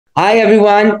Hi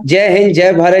everyone, Jai Hind,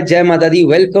 Jai Bharat, Jai Mata Di.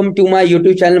 Welcome to my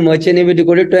YouTube channel Merchant Navy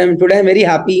Decoded. Today I'm very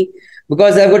happy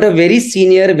because I've got a very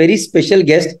senior, very special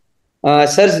guest.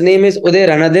 Sir's name is Uday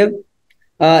Ranadive.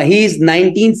 He is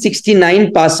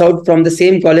 1969 pass out from the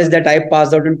same college that I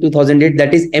passed out in 2008,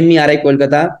 that is MERI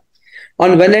Kolkata.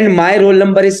 On one end, my roll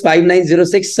number is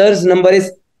 5906. Sir's number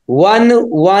is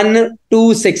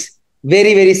 1126.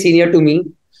 Very, very senior to me.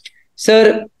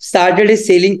 Sir started his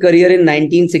sailing career in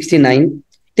 1969.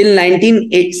 Till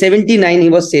 1979, he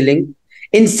was sailing.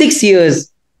 In 6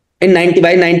 years, by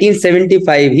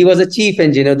 1975, he was a chief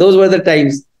engineer. Those were the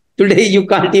times. Today, you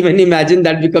can't even imagine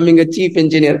that becoming a chief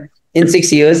engineer in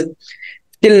 6 years.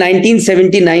 Till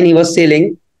 1979, he was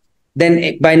sailing.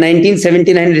 Then by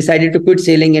 1979, he decided to quit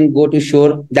sailing and go to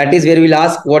shore. That is where we'll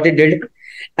ask what he did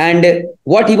and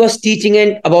what he was teaching,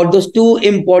 and about those two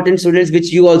important students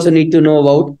which you also need to know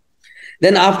about.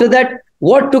 Then after that,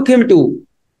 what took him to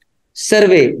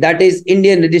survey, that is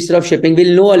Indian Register of Shipping.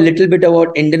 We'll know a little bit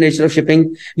about Indian Register of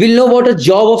Shipping. We'll know about a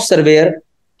job of surveyor,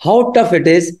 how tough it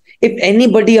is. If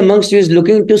anybody amongst you is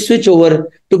looking to switch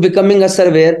over to becoming a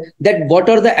surveyor, that what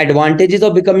are the advantages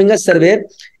of becoming a surveyor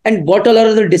and what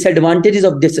are the disadvantages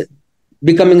of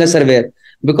becoming a surveyor.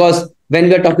 Because when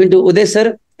we are talking to Uday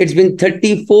sir, it's been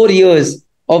 34 years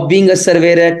of being a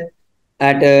surveyor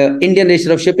at Indian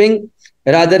Register of Shipping,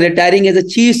 rather retiring as a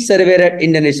chief surveyor at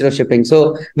Indian Institute of Shipping.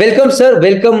 So welcome, sir.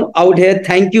 Welcome out here.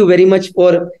 Thank you very much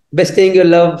for bestowing your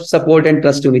love, support, and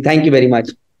trust to me. Thank you very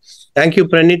much. Thank you,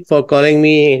 Pranit, for calling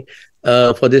me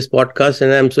for this podcast,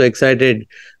 and I'm so excited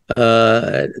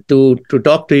to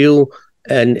talk to you.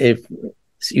 And if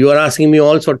you are asking me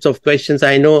all sorts of questions,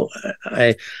 I know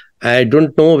I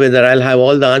don't know whether I'll have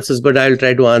all the answers, but I'll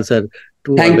try to answer.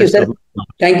 Thank you, sir.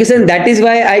 Thank you, sir. And that is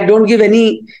why I don't give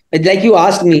any, like you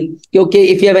asked me, okay,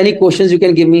 if you have any questions, you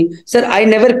can give me. Sir, I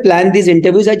never plan these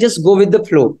interviews. I just go with the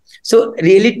flow. So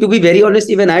really, to be very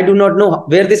honest, even I do not know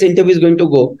where this interview is going to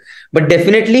go. But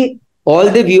definitely, all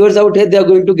the viewers out here, they are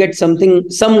going to get some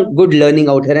good learning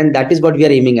out here. And that is what we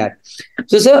are aiming at.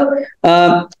 So, sir,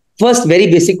 first very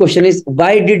basic question is,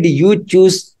 why did you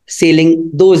choose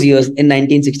sailing those years in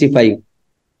 1965?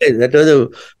 That was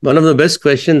one of the best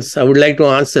questions I would like to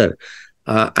answer.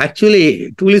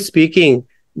 Actually, truly speaking,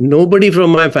 nobody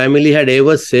from my family had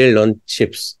ever sailed on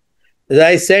ships. As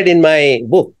I said in my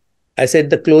book, I said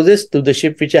the closest to the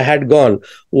ship which I had gone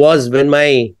was when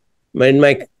my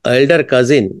elder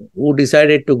cousin, who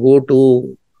decided to go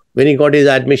to, when he got his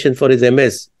admission for his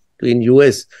MS in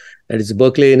US, that is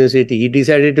Berkeley University, he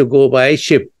decided to go by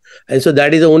ship. And so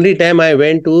that is the only time I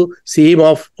went to see him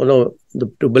off, to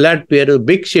Ballard Pier, a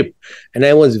big ship. And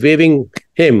I was waving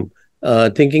him,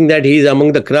 thinking that he's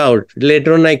among the crowd.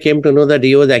 Later on, I came to know that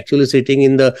he was actually sitting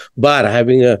in the bar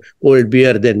having a cold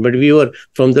beer then. But we were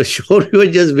from the shore, we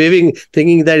were just waving,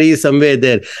 thinking that he's somewhere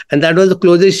there. And that was the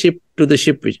closest ship to the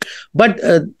ship. But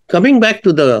coming back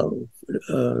to the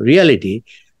reality,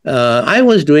 I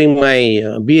was doing my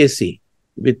BSc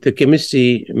with the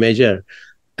chemistry major.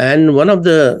 And one of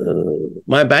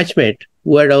my batchmate,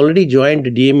 who had already joined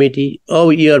DMAT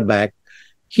a year back,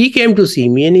 he came to see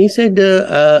me and he said,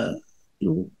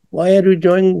 why are you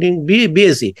joining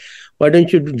BSc? Why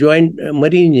don't you join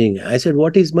marine engineering? I said,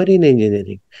 what is marine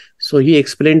engineering? So he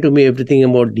explained to me everything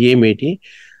about DMAT.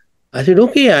 I said,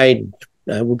 okay, I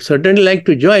would certainly like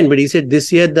to join. But he said,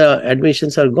 this year the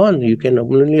admissions are gone. You can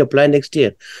only apply next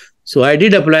year. So I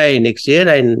did apply next year.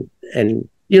 And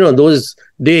those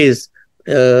days,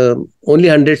 only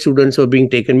 100 students were being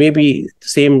taken. Maybe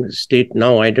same state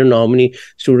now. I don't know how many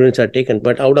students are taken.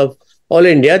 But out of all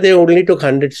India, they only took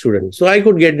 100 students. So I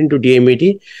could get into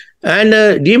DMAT. And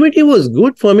DMAT was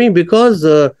good for me because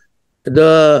the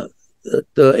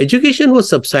education was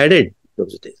subsidized.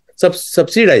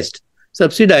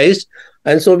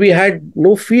 And so we had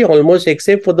no fee almost,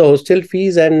 except for the hostel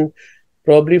fees and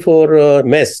probably for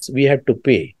mess we had to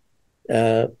pay.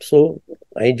 So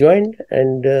I joined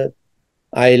and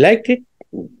I liked it,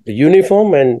 the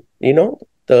uniform and,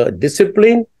 the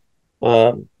discipline,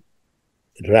 ragging.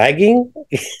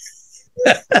 What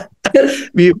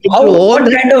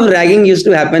kind of ragging used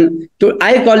to happen?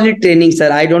 I call it training, sir.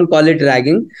 I don't call it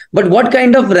ragging. But what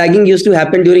kind of ragging used to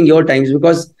happen during your times?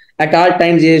 Because at our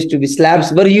times, there used to be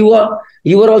slaps. But you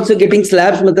were also getting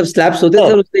slaps? Slaps?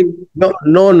 No.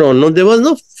 There was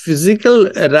no physical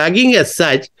ragging as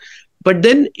such. But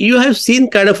then you have seen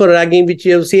kind of a ragging, which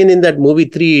you have seen in that movie,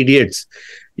 Three Idiots,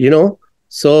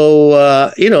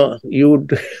 So, you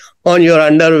on your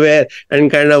underwear and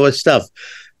kind of a stuff.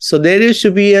 So there used to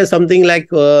be something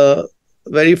like a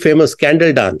very famous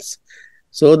candle dance.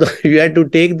 So you had to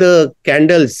take the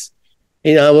candles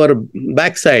in our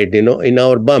backside, in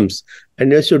our bums,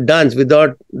 and you used to dance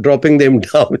without dropping them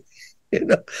down.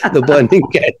 The burning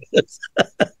candles.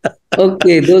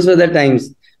 Okay, those were the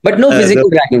times. But no physical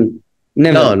ragging.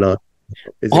 Never. No.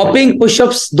 Hopping,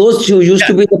 push-ups, those used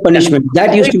to be the punishment.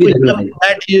 That used to be the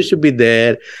that used to be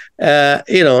there.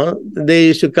 They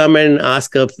used to come and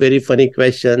ask us very funny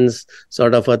questions,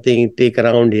 sort of a thing, take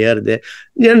around here, there.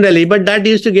 Generally, but that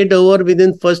used to get over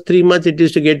within first 3 months. It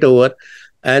used to get over,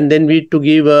 and then we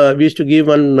used to give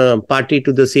one party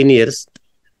to the seniors,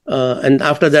 and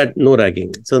after that, no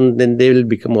ragging. So then they will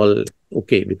become all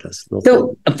okay with us. No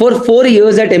so for 4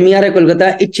 years at MERI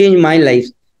Kolkata, it changed my life.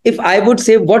 If I would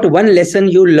say what one lesson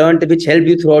you learned which helped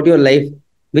you throughout your life,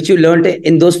 which you learned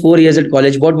in those 4 years at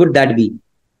college, what would that be?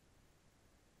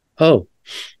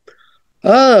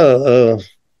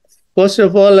 First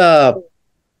of all,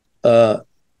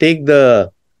 take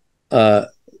the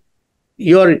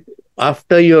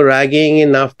after your ragging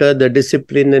and after the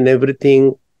discipline and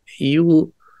everything,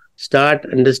 you start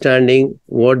understanding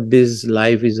what this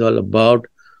life is all about.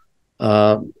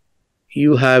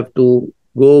 You have to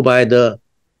go by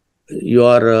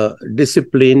your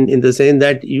discipline, in the sense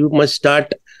that you must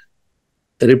start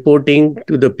reporting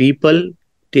to the people,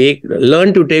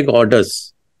 learn to take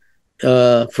orders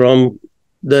from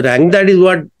the rank. That is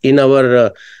what in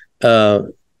our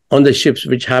on the ships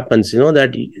which happens,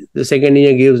 that the second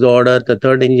engineer gives the order, the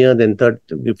third engineer, then third,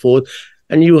 fourth,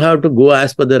 and you have to go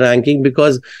as per the ranking,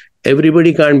 because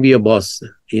everybody can't be a boss.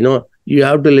 You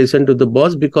have to listen to the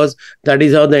boss, because that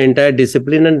is how the entire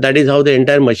discipline and that is how the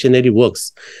entire machinery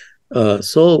works.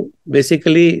 So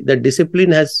basically, the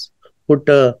discipline has put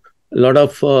a lot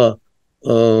of,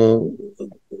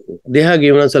 they have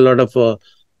given us a lot of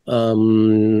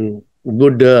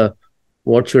good,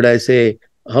 what should I say,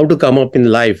 how to come up in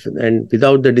life. And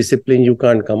without the discipline, you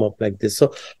can't come up like this.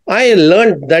 So I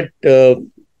learned that the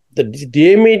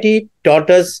DMET taught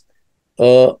us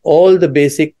all the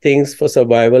basic things for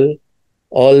survival,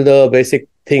 all the basic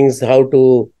things, how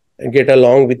to get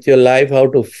along with your life, how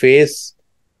to face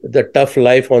the tough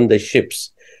life on the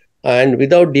ships. And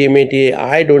without DMET,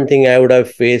 I don't think I would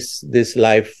have faced this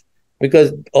life,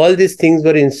 because all these things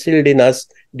were instilled in us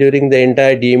during the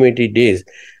entire DMET days,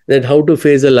 that how to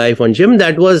face a life on ship.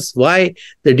 That was why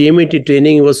the DMET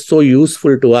training was so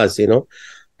useful to us,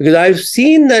 because I've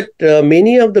seen that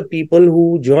many of the people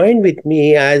who joined with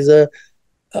me after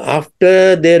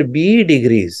their BE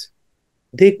degrees,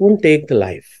 they couldn't take the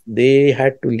life. They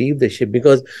had to leave the ship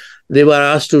because they were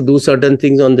asked to do certain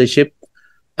things on the ship,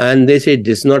 and they said,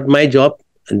 this is not my job,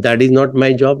 and that is not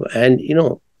my job. And,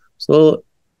 so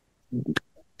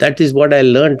that is what I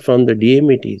learned from the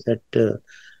DMET, that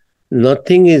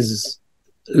nothing is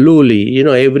lowly.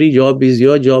 Every job is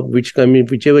your job,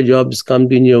 whichever jobs come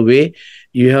in your way,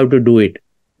 you have to do it.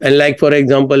 And like, for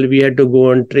example, we had to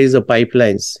go and trace the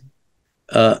pipelines.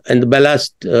 And the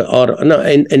ballast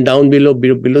and down below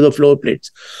the floor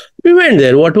plates. We went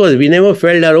there. We never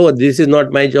felt that, this is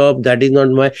not my job, that is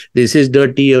not this is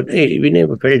dirty. We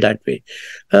never felt that way.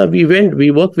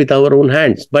 We worked with our own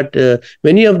hands. But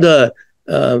many of the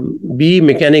BE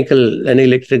mechanical and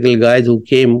electrical guys who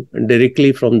came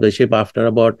directly from the ship after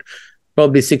about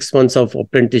probably 6 months of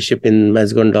apprenticeship in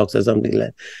Mazgon docks or something like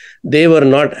that, they were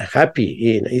not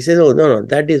happy. He says, no,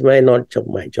 that is not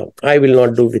my job. I will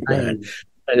not do with my hand.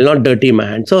 I will not dirty my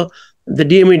hand. So the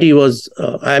DMET was,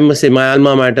 I must say, my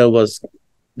alma mater was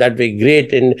that way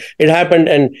great. And it happened,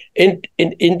 and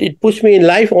it pushed me in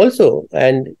life also.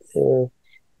 And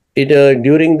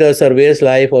during the surveyor's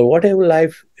life, or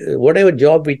whatever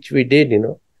job which we did,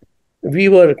 we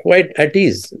were quite at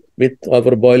ease with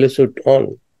our boiler suit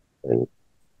on. And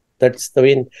that's the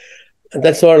way.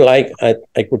 That's all I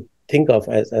could think of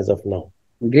as of now.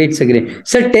 Great, sir. Great.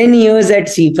 Sir, 10 years at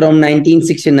sea from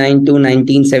 1969 to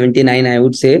 1979, I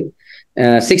would say.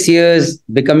 6 years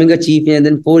becoming a chief engineer,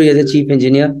 then 4 years as chief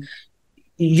engineer.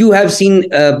 You have seen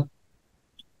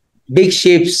big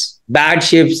ships, bad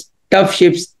ships, tough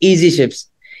ships, easy ships.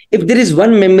 If there is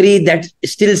one memory that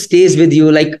still stays with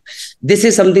you, like this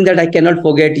is something that I cannot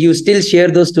forget, you still share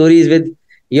those stories with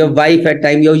your wife at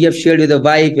times, you have shared with your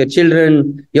wife, your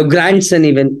children, your grandson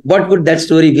even. What would that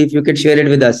story be if you could share it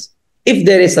with us? If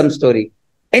there is some story.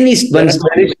 Any one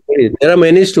story. There are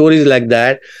many stories like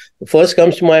that. First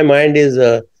comes to my mind is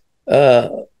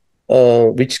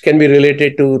which can be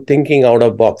related to thinking out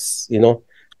of box.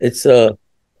 It's a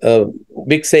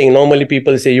big saying. Normally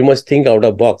people say you must think out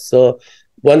of box. So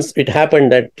once it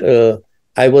happened that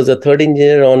I was a third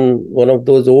engineer on one of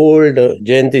those old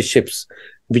Jayanti ships,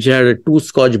 which had 2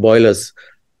 Scotch boilers,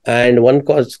 and one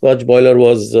Scotch boiler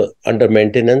was under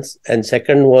maintenance, and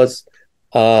second was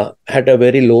had a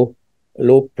very low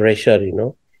pressure,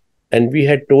 and we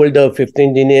had told the fifth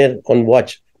engineer on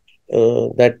watch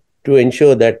that to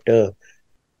ensure that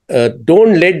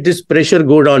don't let this pressure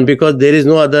go down, because there is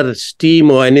no other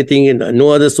steam or anything, no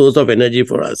other source of energy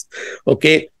for us.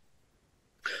 Okay.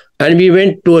 And we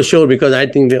went to a shore, because I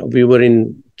think we were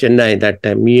in Chennai that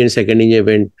time. Me and second engineer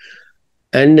went.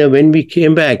 And when we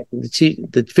came back,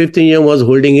 the fifth engineer was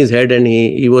holding his head and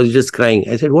he was just crying.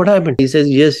 I said, what happened? He says,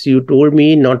 yes, you told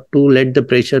me not to let the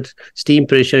pressure, steam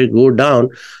pressure go down,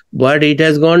 but it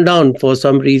has gone down for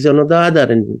some reason or the other.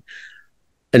 And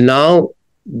now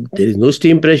there is no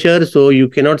steam pressure, so you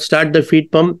cannot start the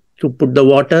feed pump to put the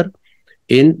water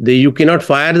in. You cannot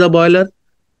fire the boiler.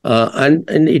 And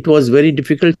it was very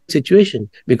difficult situation,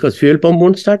 because fuel pump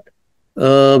won't start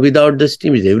without the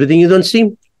steam. Everything is on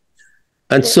steam.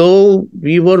 And so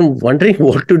we were wondering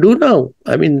what to do now.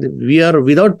 I mean, we are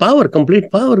without power, complete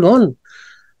power gone.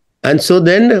 And so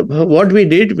then what we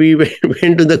did, we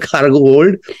went to the cargo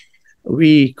hold.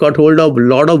 We got hold of a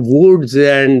lot of woods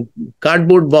and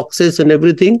cardboard boxes and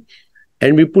everything.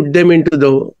 And we put them into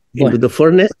the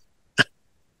furnace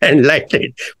and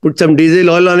lighted, put some diesel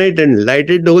oil on it and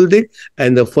lighted the whole thing.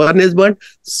 And the furnace burned.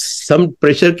 Some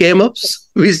pressure came up.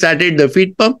 We started the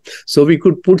feed pump, so we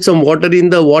could put some water in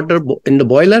the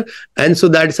boiler. And so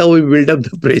that's how we built up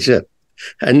the pressure.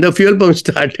 And the fuel pump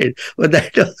started. But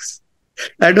that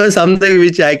was something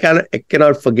which I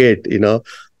cannot forget, you know.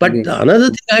 But another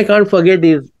thing I can't forget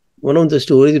is one of the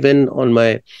stories when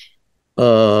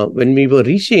we were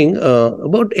reaching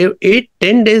about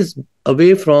 8-10 days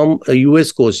away from a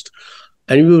US coast,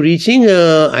 and we were reaching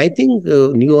I think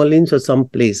New Orleans or some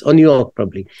place, or New York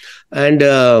probably, and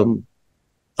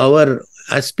our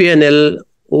SPNL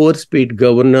overspeed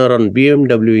governor on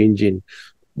BMW engine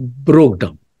broke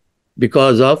down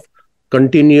because of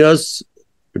continuous.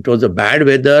 It was a bad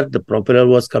weather. The propeller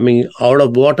was coming out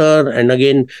of water and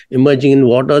again emerging in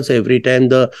water. So every time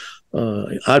the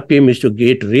RPM is to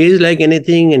get raised like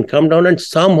anything and come down, and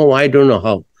somehow, I don't know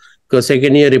how, because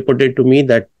second year reported to me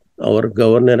that our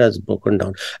governor has broken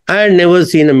down. I had never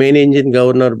seen a main engine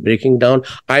governor breaking down.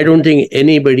 I don't think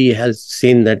anybody has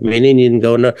seen that main engine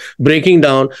governor breaking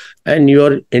down, and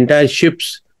your entire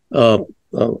ship's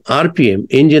RPM,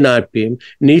 engine RPM,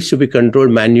 needs to be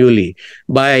controlled manually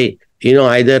by, you know,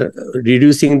 either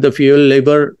reducing the fuel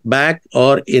lever back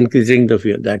or increasing the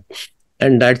fuel.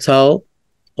 That's how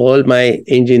all my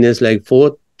engineers, like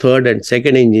fourth, third and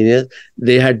second engineers,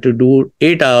 they had to do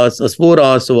 8 hours or 4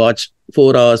 hours to watch,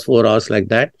 4 hours like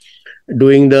that,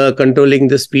 controlling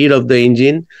the speed of the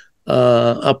engine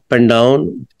up and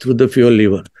down through the fuel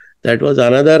lever. That was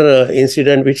another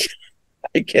incident which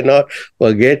I cannot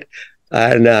forget.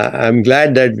 And I'm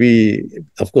glad that we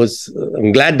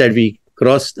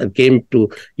crossed and came to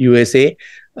USA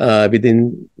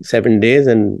within 7 days,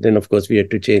 and then of course we had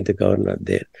to change the governor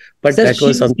there. But sir, that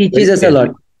was something teaches us a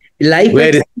lot. Life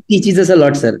teaches us a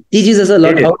lot, sir. Teaches us a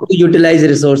lot how to utilize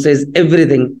resources,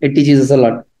 everything. It teaches us a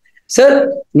lot.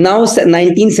 Sir, now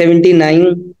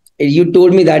 1979, you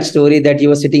told me that story that you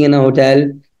were sitting in a hotel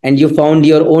and you found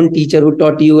your own teacher who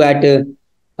taught you at.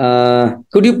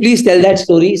 Could you please tell that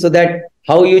story, so that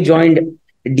how you joined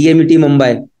DMET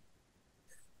Mumbai?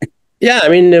 Yeah, I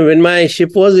mean, when my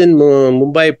ship was in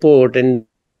Mumbai port and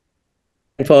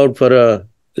out for a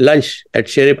lunch at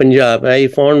Sher Punjab, I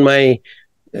found my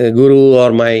guru,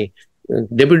 or my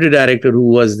deputy director who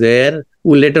was there,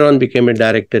 who later on became a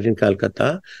director in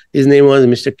Kolkata. His name was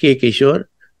Mr. K. Kishore,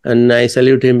 and I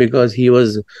salute him because he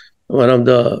was one of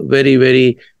the very,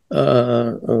 very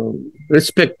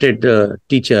respected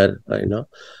teacher, you know.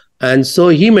 And so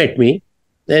he met me.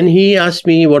 Then he asked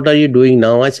me, what are you doing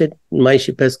now? I said, my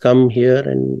ship has come here,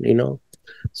 and, you know.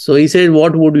 So he said,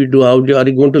 what would you do? Are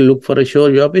you going to look for a shore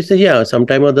job? He said, yeah,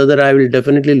 sometime or the other, I will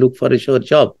definitely look for a shore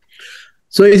job.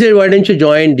 So he said, why don't you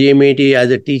join DMET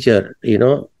as a teacher? You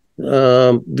know,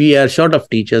 we are short of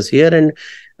teachers here.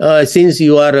 And since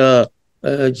you are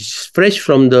fresh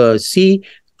from the sea,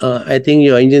 I think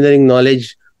your engineering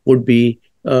knowledge would be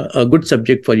a good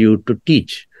subject for you to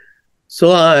teach. So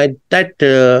that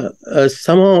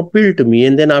somehow appealed to me.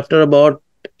 And then after about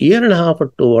a year and a half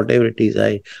or two, whatever it is,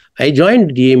 I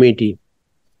joined DMET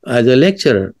as a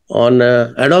lecturer on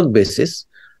an ad hoc basis,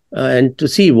 and to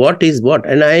see what is what.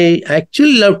 And I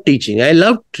actually love teaching. I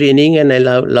love training, and I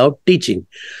love teaching.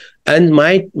 And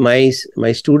my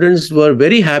students were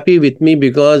very happy with me,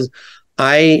 because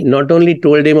I not only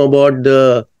taught them about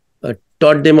the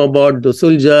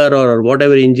Suljar or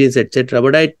whatever engines, etc.,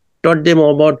 but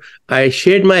I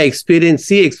shared my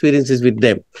sea experiences with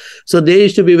them. So they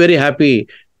used to be very happy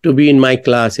to be in my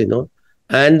class, you know.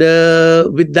 And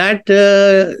with that,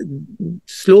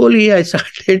 slowly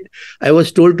I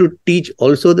was told to teach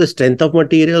also the strength of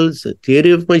materials,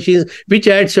 theory of machines, which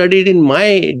I had studied in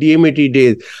my DMAT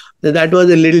days. That was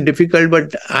a little difficult,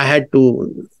 but I had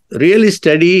to really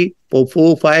study for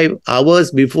 4-5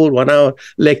 hours before 1 hour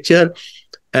lecture.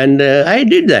 And I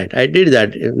did that.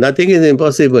 Nothing is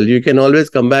impossible. You can always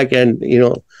come back and,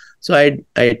 So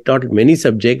I taught many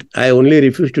subjects. I only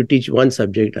refused to teach one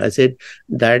subject. I said,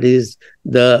 that is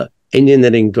the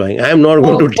engineering drawing. I am not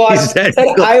going to teach that.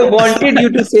 Sir, I wanted you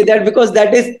to say that because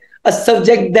that is a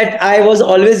subject that I was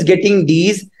always getting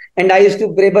D's. And I used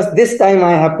to pray, but this time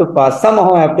I have to pass.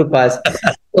 Somehow I have to pass.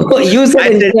 You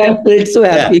said, I felt so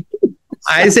happy. Yeah.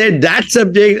 I said that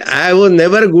subject I was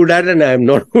never good at, and I am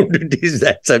not going to teach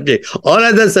that subject. All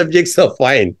other subjects are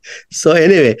fine. So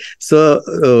anyway,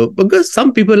 because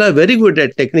some people are very good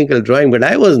at technical drawing, but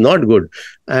I was not good.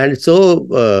 And so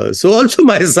also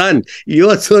my son, he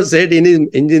also said in his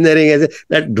engineering, I said,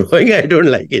 that drawing, I don't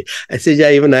like it. I said,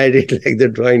 yeah, even I didn't like the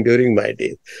drawing during my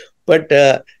days. But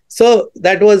so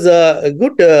that was a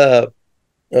good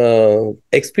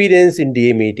experience in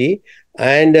DMET.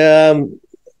 And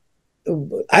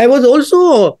I was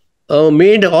also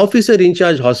made officer in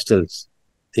charge hostels,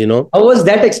 How was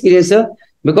that experience, sir?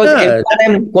 Because every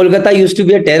time Kolkata used to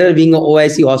be a terror, being an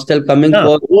OIC hostel coming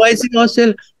for OIC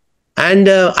hostel. And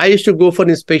I used to go for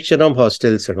inspection of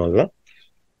hostels and all. No?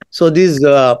 So these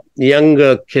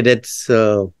young cadets,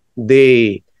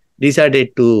 they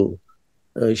decided to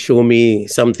show me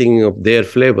something of their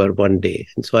flavor one day.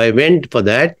 And so I went for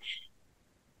that.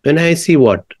 When I see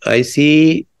what? I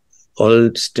see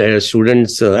all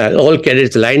students, all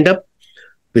cadets lined up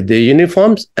with their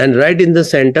uniforms, and right in the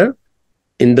center,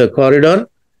 in the corridor,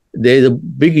 there is a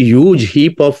big, huge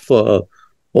heap of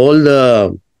all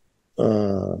the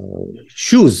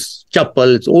shoes,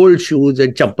 chappals, old shoes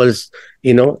and chappals.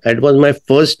 That was my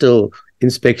first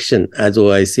inspection as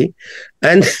OIC,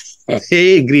 and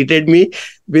they greeted me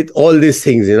with all these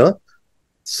things.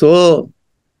 So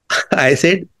I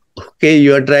said, "Okay,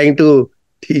 you are trying to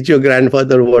teach your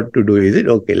grandfather what to do, is it?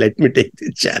 Okay, let me take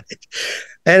this challenge."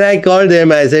 And I called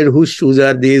them. I said, whose shoes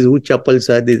are these? Whose chappals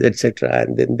are these, etc.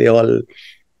 And then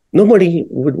nobody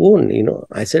would own,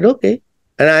 I said, okay.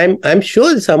 And I'm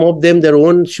sure some of them, their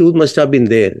own shoes must have been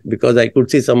there, because I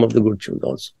could see some of the good shoes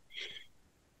also.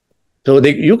 So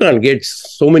you can't get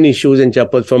so many shoes and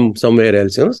chappals from somewhere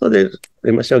else, So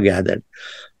they must have gathered.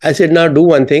 I said, now do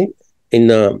one thing.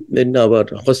 In our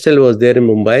hostel was there in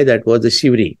Mumbai, that was the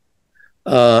Shivri.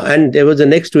 And there was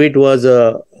next to it was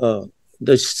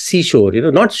the seashore,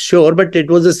 not shore, but it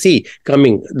was a sea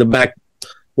coming, the back,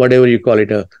 whatever you call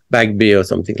it, a back bay or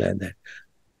something like that.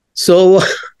 So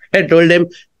I told them,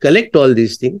 collect all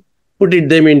these things, put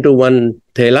them into one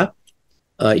thela,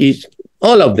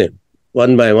 all of them,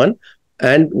 one by one,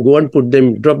 and go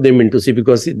and drop them into sea,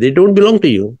 because they don't belong to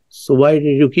you. So why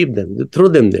did you keep them? Throw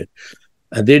them there.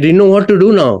 They didn't know what to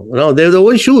do now. Now they have their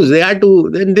own shoes. Then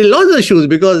they lost the shoes,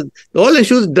 because all the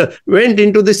shoes went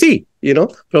into the sea,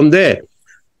 from there.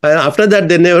 And after that,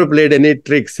 they never played any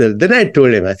tricks. Then I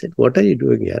told him, I said, what are you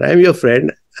doing here? I'm your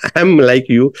friend. I'm like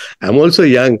you. I'm also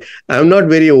young. I'm not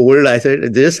very old. I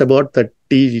said, just about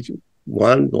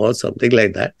 31 or something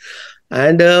like that.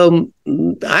 And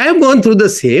I have gone through the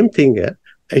same thing here.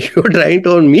 You're trying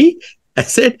to own me? I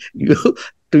said,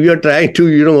 you're trying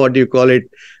to, what do you call it?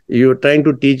 You're trying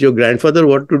to teach your grandfather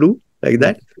what to do, like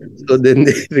that. So then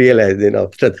they realized,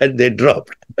 after that they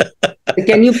dropped.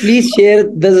 Can you please share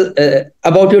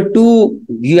about your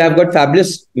you have got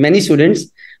fabulous many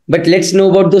students, but let's know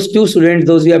about those 2 students,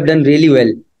 those who have done really well.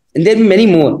 And there are many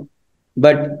more,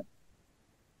 but...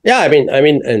 Yeah, I mean,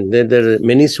 and there are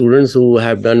many students who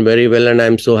have done very well, and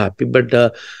I'm so happy. But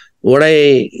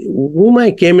whom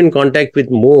I came in contact with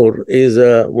more is,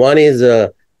 one is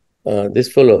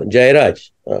this fellow, Jairaj,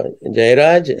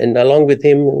 and along with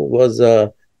him was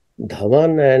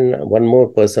Dhawan and one more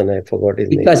person, I forgot his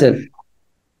name. Sir.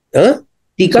 Huh?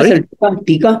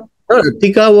 Tika? No,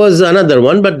 Tika was another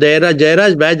one, but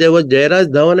Jairaj batch, there was Jairaj,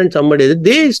 Dhawan and somebody.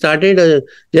 Jairaj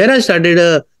started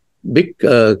a big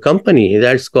company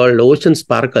that's called Ocean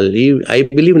Sparkle. I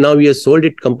believe now he has sold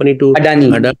it company to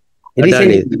Adani.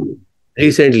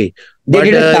 Recently. They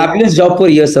did a fabulous job for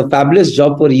years, sir. Fabulous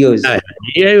job for years. Yeah,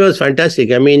 he was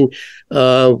fantastic. I mean,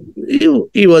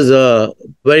 he was a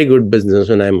very good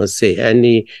businessman, I must say, and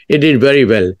he did very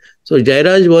well. So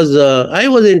Jairaj was, I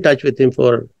was in touch with him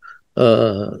for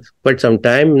quite some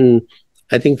time.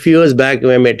 I think few years back,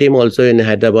 I met him also in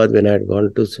Hyderabad when I had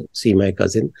gone to see my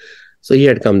cousin. So he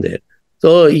had come there.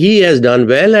 So he has done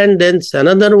well. And then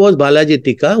another was Balaji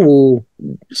Tika, who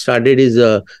started his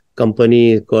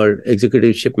company called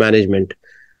Executive Ship Management.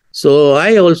 So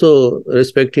I also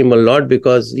respect him a lot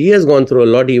because he has gone through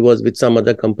a lot. He was with some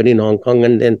other company in Hong Kong,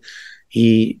 and then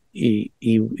he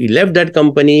left that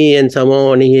company, and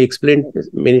somehow, and he explained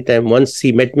many times. Once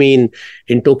he met me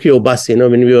in Tokyo bus,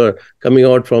 when we were coming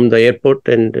out from the airport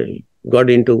and got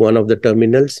into one of the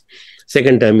terminals,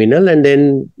 second terminal, and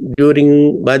then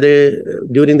during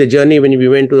the journey when we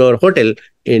went to our hotel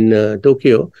in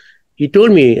Tokyo, he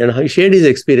told me and he shared his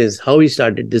experience, how he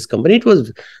started this company. It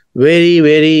was very,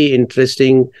 very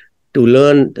interesting to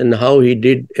learn and how he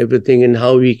did everything and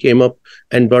how he came up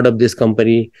and brought up this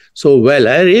company so well.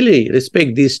 I really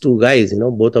respect these two guys,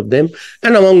 both of them,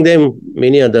 and among them,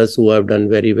 many others who have done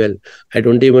very well. I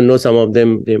don't even know some of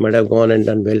them. They might have gone and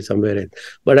done well somewhere else.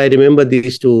 But I remember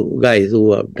these two guys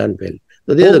who have done well.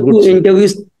 So these are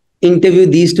good. Interview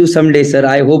these two someday, sir.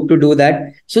 I hope to do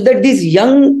that, so that these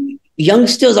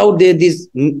youngsters out there, these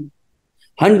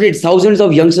hundreds, thousands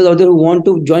of youngsters out there who want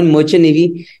to join Merchant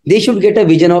Navy, they should get a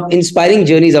vision of inspiring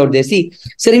journeys out there. See,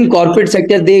 sir, in corporate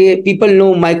sector, people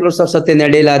know Microsoft Satya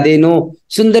Nadella, they know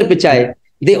Sundar Pichai.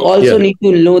 They also need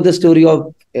to know the story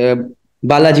of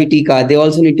Balaji Tika. They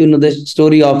also need to know the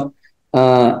story of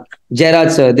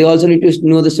Jairaj sir. They also need to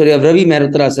know the story of Ravi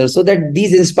Mehrotra sir, so that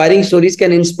these inspiring stories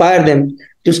can inspire them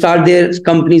to start their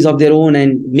companies of their own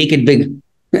and make it big.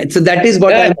 So that is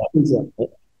what I'm saying, sir.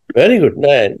 Very good.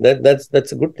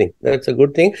 That's a good thing. That's a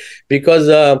good thing because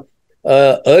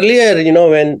earlier,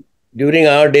 when during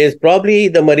our days, probably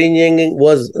the marine engineering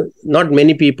was not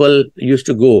many people used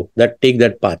to take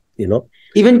that path.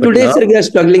 Even but today, now, sir, we are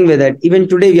struggling with that. Even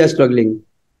today, we are struggling.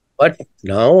 But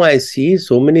now I see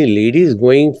so many ladies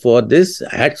going for this.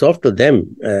 Hats off to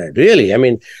them. Really, I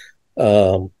mean,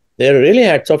 they're really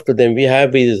hats off to them. We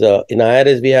have these in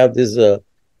IRS. We have these two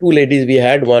ladies. We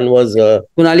had one was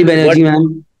Sonali Banerjee,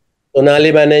 ma'am.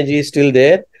 Sonali Banerjee is still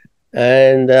there,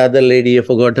 and the other lady, I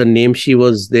forgot her name. She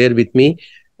was there with me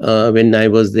when I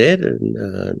was there.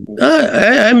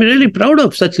 I'm really proud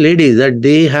of such ladies that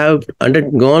they have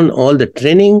undergone all the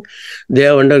training, they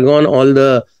have undergone all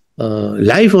the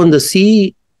life on the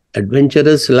sea,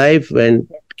 adventurous life, and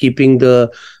keeping the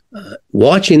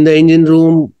watch in the engine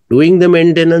room, doing the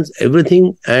maintenance,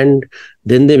 everything, and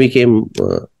then they became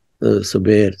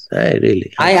Surveyor.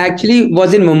 I actually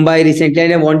was in Mumbai recently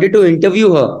and I wanted to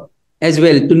interview her as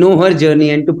well, to know her journey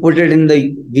and to put it in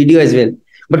the video as well,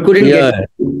 but couldn't get it.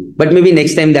 But maybe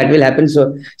next time that will happen.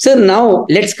 So, sir, now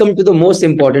let's come to the most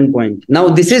important point. Now,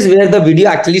 this is where the video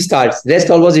actually starts. Rest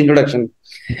all was introduction.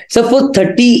 So, for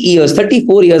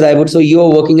 34 years, I would say, you are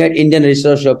working at Indian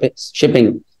Register of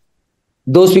Shipping.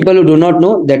 Those people who do not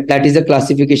know, that is a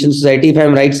classification society, if I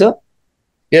am right, sir?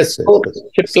 Yes, sir.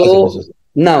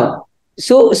 Now,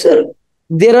 sir,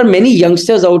 there are many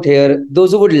youngsters out here,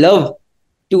 those who would love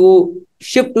to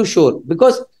ship to shore,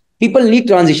 because people need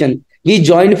transition. We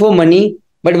join for money,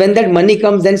 but when that money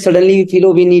comes, then suddenly we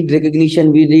feel, we need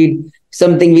recognition, we need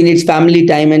something, we need family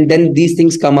time, and then these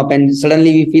things come up, and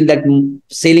suddenly we feel that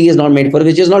sailing is not made for,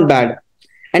 which is not bad.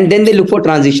 And then they look for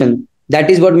transition. That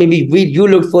is what maybe you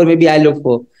look for, maybe I look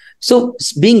for. So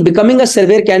becoming a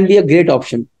surveyor can be a great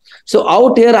option. So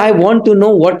out here, I want to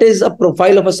know what is a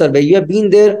profile of a surveyor. You have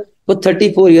been there for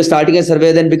 34 years, starting as a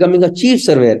surveyor, then becoming a chief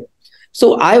surveyor.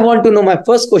 So I want to know, my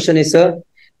first question is, sir,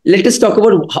 let us talk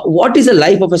about what is the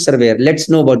life of a surveyor. Let's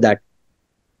know about that.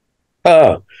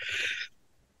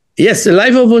 Yes, the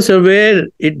life of a surveyor,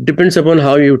 it depends upon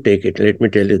how you take it. Let me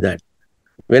tell you that.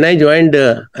 When I joined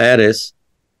IRS,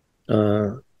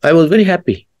 I was very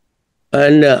happy.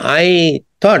 And I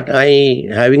thought,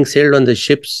 having sailed on the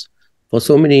ships for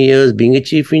so many years, being a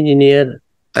chief engineer,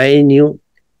 I knew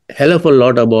a hell of a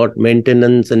lot about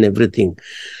maintenance and everything.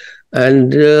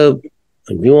 And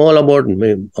I knew all about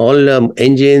all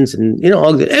engines and,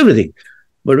 everything.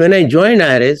 But when I joined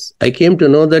IRS, I came to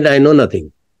know that I know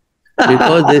nothing.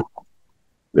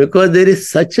 Because there is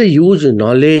such a huge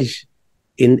knowledge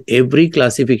in every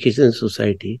classification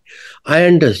society. I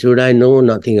understood I know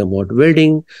nothing about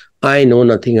welding. I know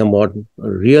nothing about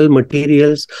real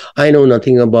materials. I know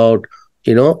nothing about,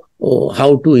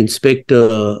 how to inspect,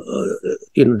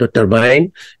 the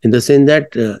turbine, in the sense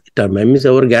that turbine means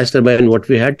our gas turbine, what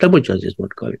we had, turbochargers is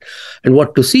what call it, and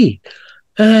what to see.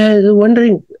 I was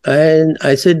wondering, and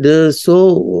I said,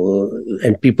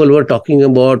 and people were talking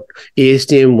about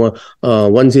ASTM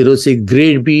 106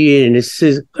 grade B, and it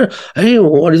says, hey,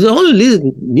 what is all this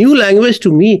new language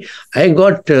to me? I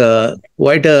got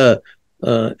quite a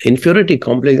inferiority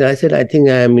complex. I said, I think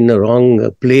I am in the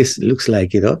wrong place, looks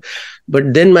like,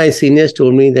 But then my seniors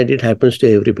told me that it happens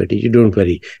to everybody. You don't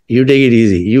worry. You take it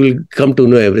easy. You will come to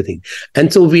know everything.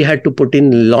 And so we had to put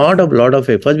in a lot of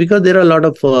efforts, because there are a lot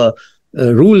of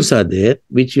rules are there,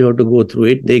 which you have to go through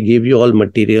it. They give you all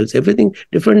materials, everything,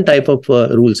 different type of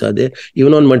rules are there,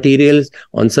 even on materials,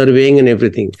 on surveying and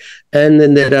everything. And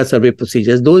then there are survey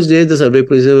procedures. Those days, the survey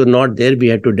procedures were not there. We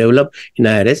had to develop in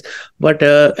IRS. But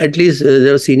at least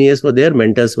their seniors were there,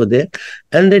 mentors were there,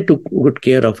 and they took good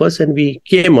care of us, and we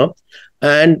came up.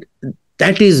 And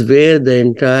that is where the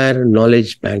entire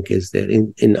knowledge bank is there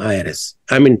in IRS.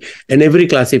 I mean, in every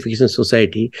classification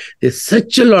society, there's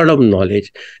such a lot of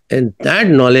knowledge. And that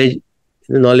knowledge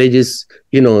is,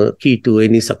 key to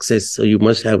any success. So you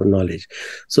must have knowledge.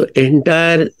 So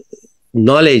entire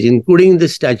knowledge, including the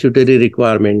statutory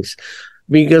requirements.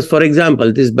 Because, for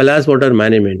example, this ballast water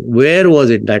management, where was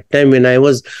it that time when I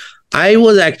was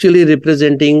actually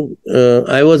representing,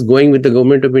 I was going with the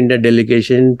Government of India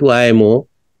delegation to IMO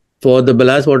for the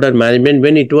ballast water management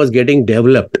when it was getting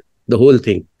developed, the whole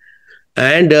thing.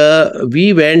 And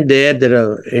we went there,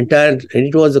 and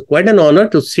it was quite an honor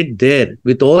to sit there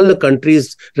with all the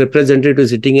countries'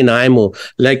 representatives sitting in IMO,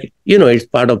 like, it's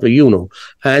part of the,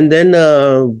 and then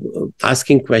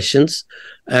asking questions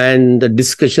and the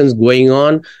discussions going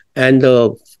on. And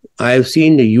I've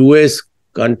seen the US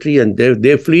country and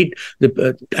their fleet,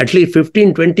 at least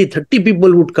 15, 20, 30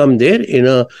 people would come there,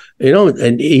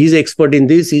 and he's expert in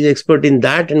this, he's expert in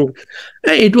that. And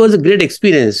it was a great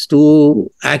experience to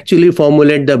actually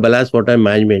formulate the ballast water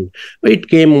management. It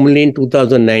came only in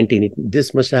 2019.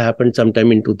 This must have happened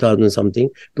sometime in 2000 something,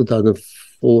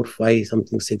 2004, 5,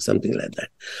 something, 6, something like that.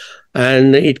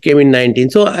 And it came in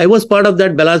 19. So I was part of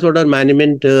that ballast water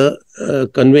management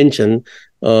convention,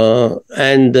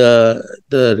 and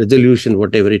the resolution,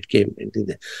 whatever it came into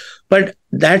there. But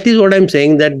that is what I'm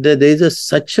saying, that there is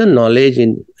such a knowledge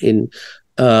in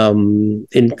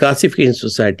classification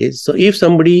societies. So if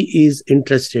somebody is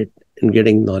interested in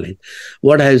getting knowledge,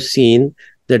 what I've seen,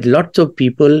 that lots of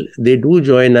people, they do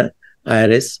join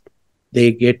IRS,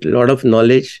 they get a lot of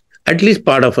knowledge, at least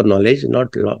part of a knowledge,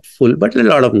 not full, but a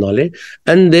lot of knowledge.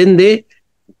 And then they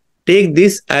take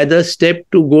this as a step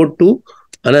to go to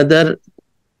another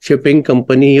shipping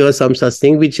company or some such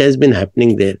thing, which has been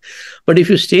happening there. But if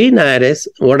you stay in IRS,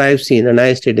 what I've seen, and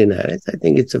I stayed in IRS, I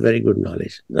think it's a very good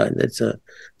knowledge. That's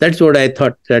what I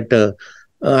thought, that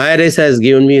IRS has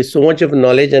given me so much of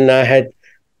knowledge, and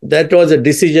that was a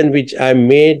decision which I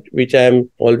made, which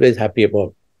I'm always happy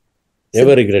about.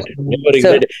 Never regretted. Never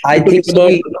regretted. I think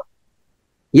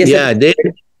yes.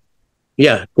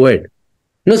 Yeah, sir. Go ahead.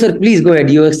 No, sir, please go ahead.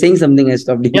 You were saying something, I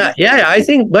stopped you. Yeah, I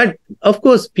think, but of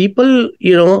course, people,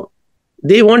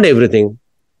 they want everything.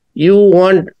 You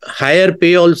want higher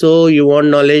pay also, you want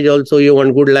knowledge also, you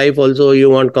want good life also,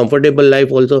 you want comfortable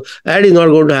life also. That is not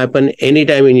going to happen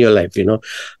anytime in your life,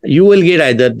 You will get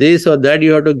either this or that.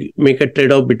 You have to make a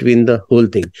trade-off between the whole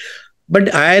thing. But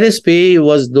IRS pay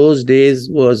those days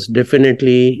was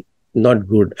definitely not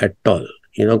good at all,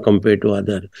 compared to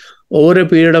other. Over a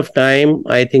period of time,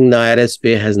 I think the IRS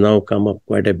pay has now come up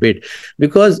quite a bit,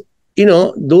 because,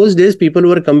 those days people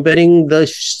were comparing the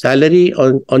salary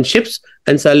on ships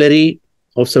and salary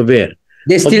of surveyor.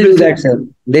 They still do that, sir.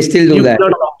 They still do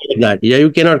that. Yeah, you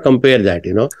cannot compare that,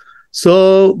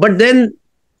 So, but then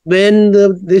when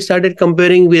they started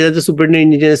comparing with the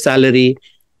superintendent engineer's salary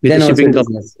with the shipping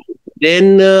company,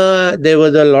 then there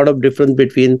was a lot of difference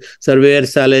between surveyor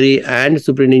salary and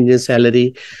superintendent engineer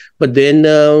salary. But then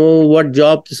what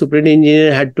job the superintendent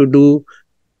engineer had to do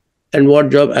and what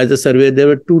job as a surveyor, there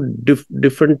were two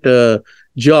different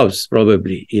jobs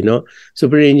probably,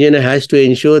 Superintendent engineer has to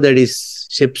ensure that his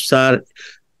ships are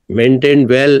maintained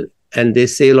well and they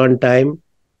sail on time.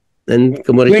 And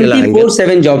commercial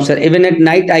 24/7 job, sir. Even at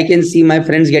night, I can see my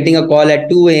friends getting a call at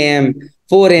 2 a.m.,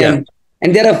 4 a.m. Yeah.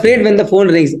 And they're afraid when the phone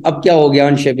rings, ab kya ho gaya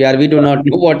on ship, yaar, we do not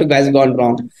know what has gone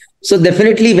wrong. So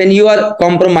definitely when you are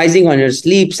compromising on your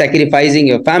sleep, sacrificing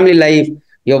your family life,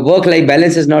 your work-life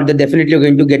balance is not there, definitely you're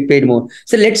going to get paid more.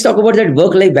 So let's talk about that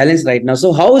work-life balance right now.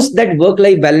 So how is that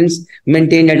work-life balance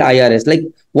maintained at IRS? Like,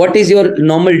 what is your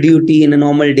normal duty in a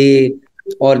normal day?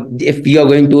 Or if you are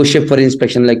going to a ship for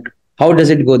inspection, like, how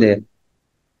does it go there?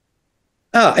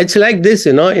 It's like this,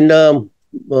 in the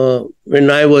when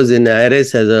I was in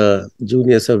IRS as a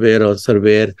junior surveyor or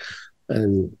surveyor,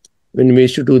 and when we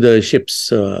used to do the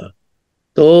ships,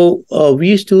 so we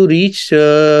used to reach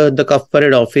the Cuff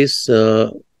Parade office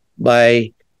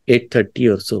by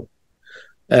 8:30 or so.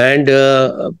 And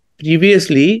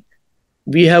previously,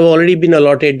 we have already been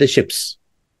allotted the ships.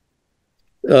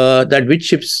 that which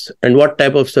ships and what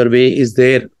type of survey is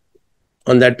there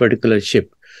on that particular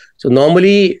ship. So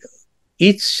normally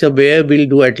each surveyor will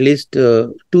do at least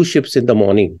 2 ships in the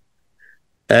morning,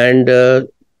 and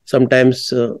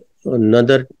sometimes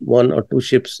another 1 or 2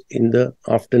 ships in the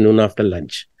afternoon after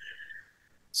lunch.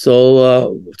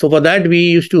 So for that we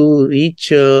used to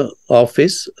reach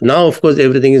office. Now of course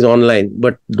everything is online,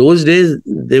 but those days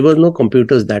there were no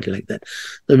computers like that.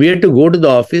 So we had to go to the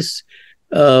office,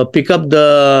 pick up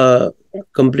the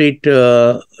complete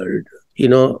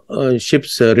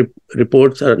ship's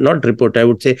reports, or not report, I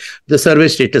would say the survey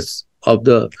status of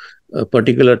the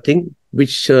particular thing,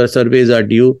 which surveys are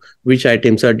due, which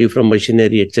items are due from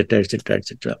machinery, etc., etc.,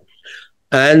 etc.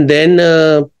 And then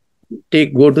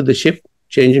go to the ship,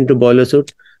 change into boiler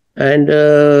suit,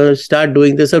 and start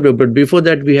doing the survey. But before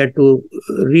that, we had to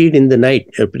read in the night,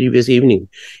 previous evening,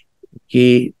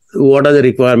 what are the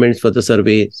requirements for the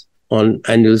surveys on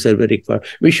annual survey requirement.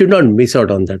 We should not miss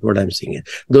out on that, what I'm saying.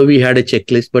 Though we had a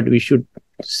checklist, but we should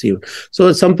see.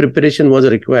 So some preparation was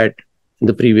required in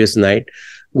the previous night.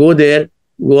 Go there,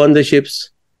 go on the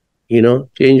ships,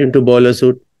 change into boiler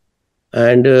suit,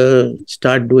 and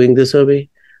start doing the survey,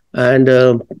 and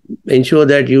ensure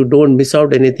that you don't miss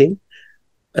out anything,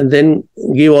 and then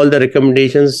give all the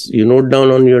recommendations. You note down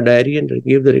on your diary and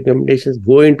give the recommendations.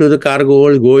 Go into the cargo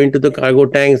holds, go into the cargo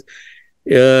tanks,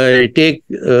 ensure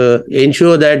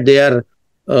that they are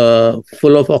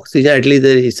full of oxygen, at least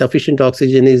there is sufficient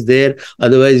oxygen is there,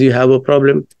 otherwise you have a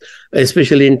problem.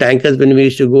 Especially in tankers, when we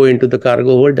used to go into the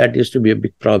cargo hold, that used to be a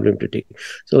big problem to take.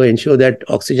 So ensure that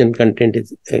oxygen content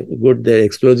is good, the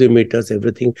explosive meters,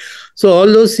 everything. So all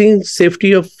those things,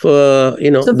 safety of, those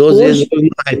days,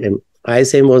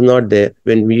 ISM was not there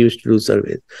when we used to do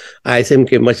surveys. ISM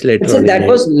came much later. So that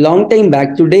was long time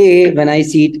back. Today, when I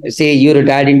see it, say you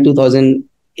retired in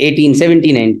 2018,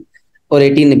 17 and or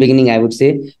 18 in the beginning, I would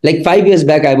say, like 5 years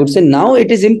back, I would say now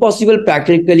it is impossible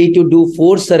practically to do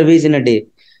 4 surveys in a day.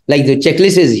 Like the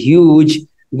checklist is huge.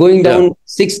 Going down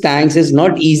 6 tanks is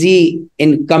not easy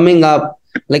in coming up.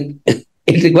 Like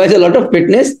it requires a lot of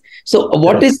fitness. So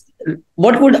what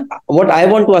I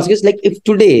want to ask is, like, if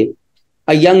today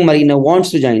a young mariner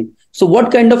wants to join, so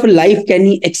what kind of a life can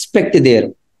he expect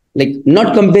there? Like,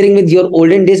 not comparing with your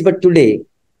olden days, but today,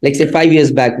 like say 5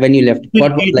 years back when you left.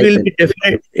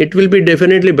 It will be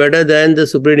definitely better than the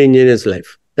superintendent engineer's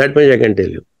life. That much I can tell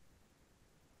you.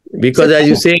 Because as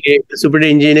you say, the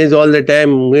superintendent engineer is all the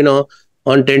time,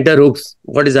 on tenter hooks,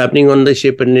 what is happening on the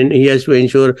ship, and then he has to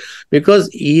ensure, because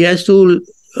he has to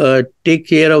take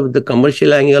care of the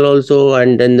commercial angle also,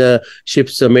 and then the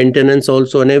ship's maintenance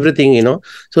also, and everything,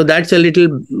 So that's a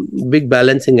little big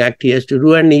balancing act he has to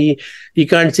do, and he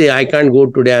can't say, I can't go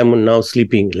today, I'm now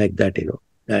sleeping, like that,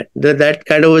 That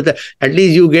kind of, at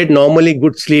least you get normally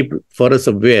good sleep for a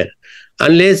surveyor,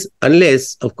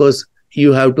 unless of course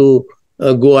you have to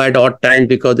go at odd times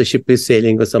because the ship is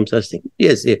sailing or some such thing.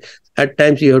 Yes, at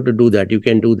times you have to do that. You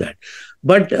can do that.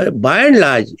 But by and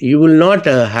large, you will not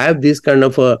have this kind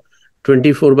of a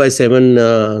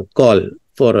 24/7 call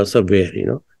for a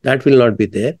surveyor, That will not be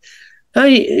there.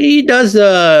 He does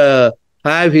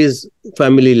have his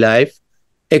family life,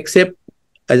 except,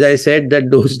 as I said,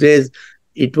 that those days,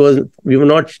 we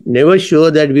were never sure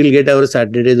that we'll get our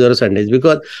Saturdays or Sundays,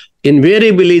 because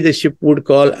invariably the ship would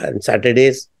call on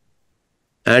Saturdays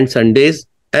and Sundays,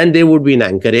 and they would be in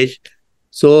anchorage.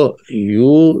 So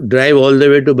you drive all the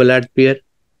way to Balad Pier,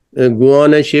 go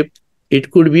on a ship.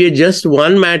 It could be just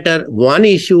one matter, one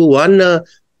issue, one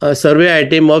survey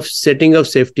item of setting of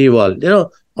safety valve,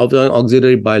 of the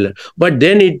auxiliary boiler. But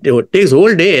then it takes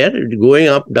whole day going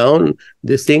up, down,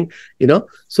 this thing,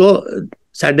 So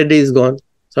Saturday is gone.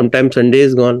 Sometimes Sunday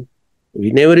is gone.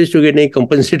 We never used to get any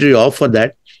compensatory off for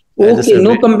that. Okay,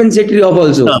 no compensatory off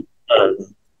also. No.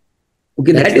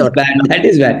 Okay, that is bad. That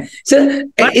is bad. So,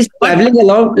 is traveling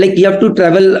allowed? Like, you have to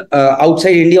travel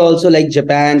outside India also, like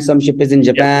Japan. Some ship is in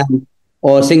Japan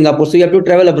or Singapore. So you have to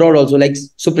travel abroad also, like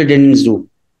superintendents do.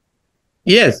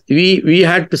 Yes, we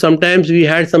had to. Sometimes we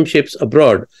had some ships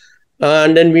abroad,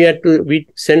 and then we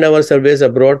send our surveys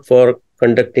abroad for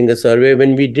conducting a survey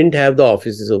when we didn't have the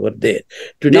offices over there.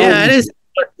 Today,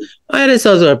 IRS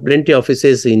also have plenty of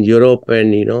offices in Europe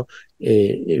and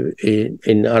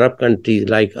in Arab countries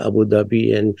like Abu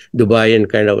Dhabi and Dubai and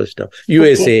kind of stuff.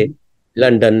 USA,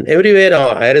 London, everywhere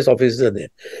our IRS offices are there.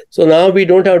 So now we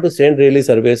don't have to send really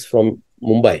surveys from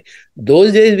Mumbai.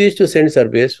 Those days we used to send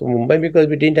surveys from Mumbai because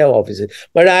we didn't have offices.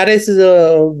 But IRS is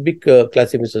a big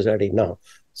classified society now.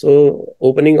 So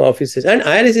opening offices, and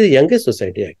IRS is the youngest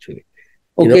society actually.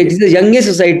 Okay, it is the youngest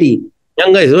society.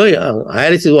 Youngest,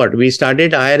 IRS is what? We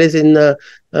started IRS in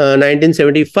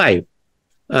 1975.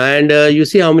 And you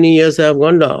see how many years have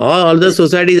gone down. All the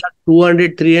societies are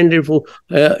 200,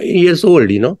 300 years old,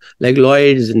 like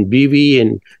Lloyd's and BV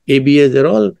and ABS. They're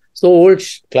all so old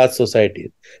class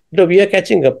societies. We are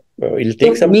catching up. It'll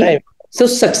take some time. So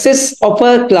success of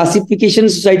a classification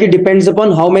society depends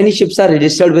upon how many ships are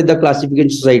registered with the classification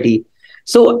society.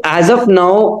 So as of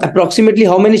now, approximately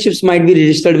how many ships might be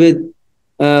registered with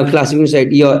classification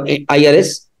society or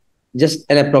IRS? Just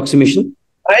an approximation.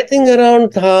 I think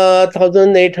around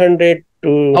 1,800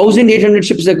 to 1,800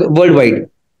 ships worldwide.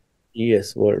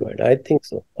 Yes, worldwide. I think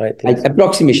so. I think so.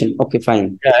 Approximation. Okay,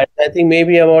 fine. Yeah, I think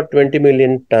maybe about 20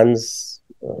 million tons.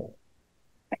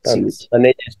 Tons.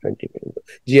 Tonnage is 20 million.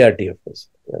 GRT, of course.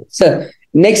 Sir,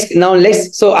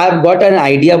 so I've got an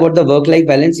idea about the work-life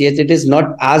balance. Yes, it is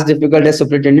not as difficult as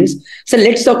superintendents. So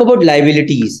let's talk about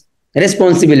liabilities,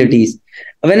 responsibilities.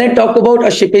 When I talk about a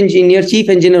ship engineer, chief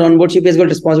engineer on board ship has got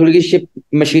responsibility. Ship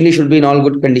machinery should be in all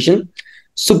good condition.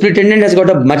 Superintendent has got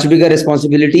a much bigger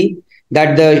responsibility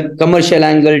that the commercial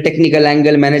angle, technical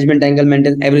angle, management angle,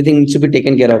 maintenance, everything needs to be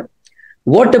taken care of.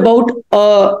 What about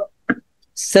a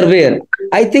surveyor?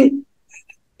 I think,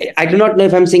 I do not know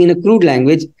if I'm saying in a crude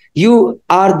language, you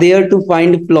are there to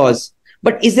find flaws.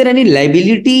 But is there any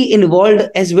liability involved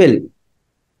as well?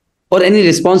 Or any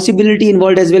responsibility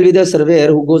involved as well with a surveyor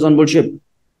who goes on board ship?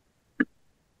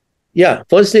 Yeah,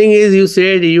 first thing is you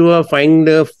said you are finding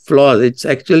the flaws. It's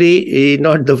actually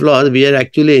not the flaws. We are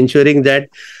actually ensuring that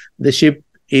the ship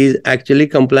is actually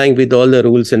complying with all the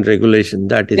rules and regulations.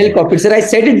 That is. Sir, I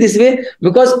said it this way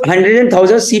because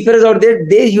 100,000 seafarers out there,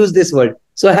 they use this word.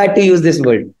 So I had to use this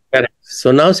word. Correct.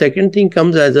 So now second thing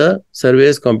comes as a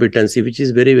surveyor's competency, which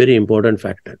is very, very important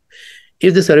factor.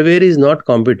 If the surveyor is not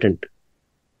competent,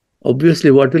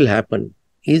 obviously what will happen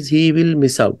is he will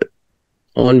miss out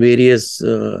on various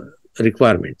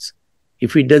requirements.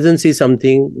 If he doesn't see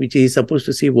something which he is supposed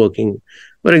to see working,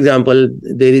 for example,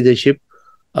 there is a ship,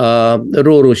 a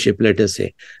ro-ro ship, let us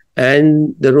say,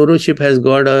 and the ro-ro ship has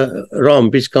got a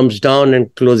romp which comes down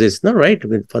and closes, no, right?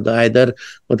 For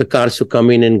the cars to come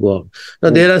in and go out. Now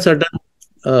there are certain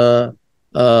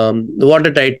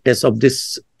watertightness of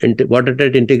this,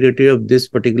 watertight integrity of this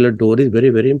particular door is very,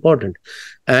 very important.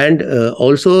 And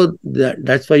also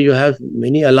that's why you have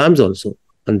many alarms also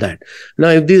on that. Now,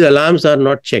 if these alarms are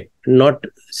not checked, not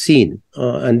seen,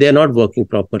 and they're not working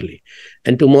properly,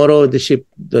 and tomorrow the ship,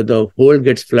 the hold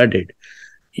gets flooded,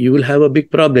 you will have a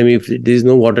big problem if there is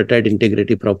no watertight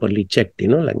integrity properly checked,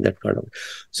 like that kind of.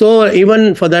 So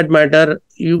even for that matter,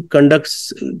 you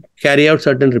carry out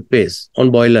certain repairs on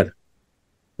boiler,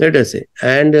 let us say,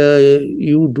 and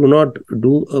you do not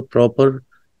do a proper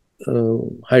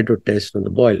hydro test on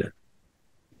the boiler.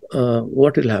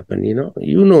 What will happen?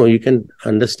 You can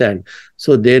understand.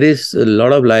 So there is a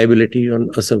lot of liability on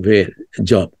a surveyor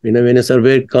job. When a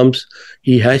surveyor comes,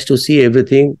 he has to see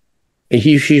everything.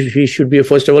 He should be,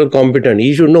 first of all, competent.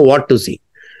 He should know what to see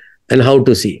and how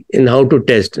to see and how to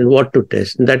test and what to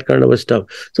test and that kind of stuff.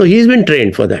 So he's been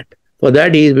trained for that. For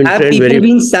that, he's been trained very well. Have people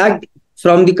been sacked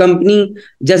from the company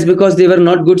just because they were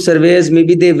not good surveyors?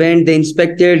 Maybe they went, they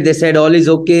inspected, they said all is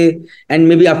okay, and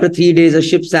maybe after 3 days a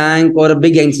ship sank or a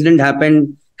big incident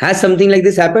happened. Has something like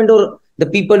this happened? Or the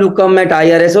people who come at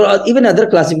IRS or even other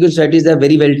classification societies, they are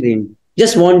very well trained?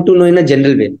 Just want to know in a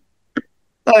general way.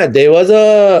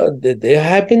 There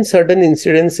have been certain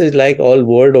incidences like all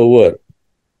world over,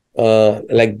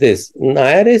 like this. In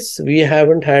IRS, we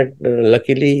haven't had,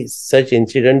 luckily, such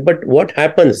incident. But what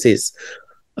happens is,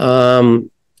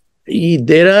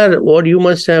 there are, what you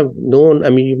must have known,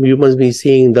 you must be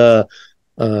seeing the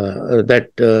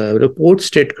port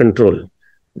state control.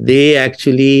 They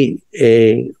actually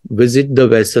visit the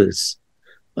vessels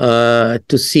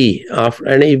to see,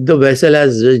 and if the vessel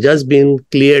has just been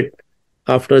cleared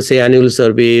after, say, annual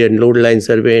survey and load line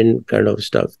survey and kind of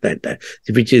stuff,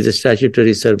 which is a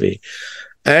statutory survey.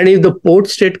 And if the port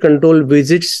state control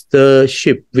visits the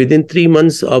ship within 3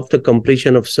 months of the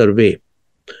completion of survey,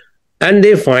 and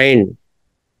they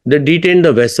detain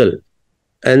the vessel,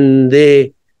 and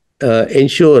they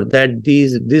ensure that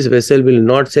this vessel will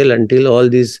not sail until all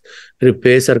these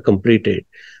repairs are completed.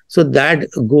 So that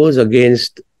goes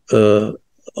against a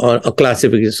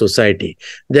classification society,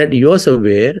 that your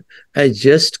surveyor has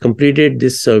just completed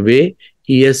this survey,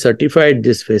 he has certified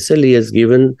this vessel, he has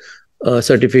given a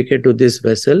certificate to this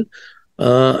vessel,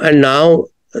 and now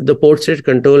the port state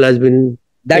control has been...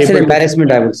 That's an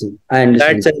embarrassment, I would say. I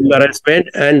understand. That's an embarrassment,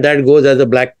 and that goes as a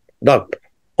black dot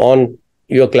on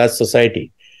your class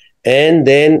society. And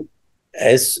then,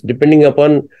 as depending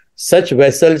upon such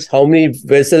vessels, how many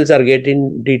vessels are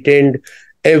getting detained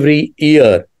every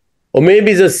year, or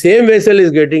maybe the same vessel is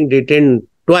getting detained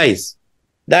twice.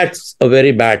 That's a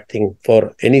very bad thing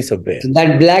for any surveyor. So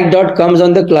that black dot comes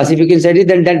on the classification side,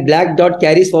 then that black dot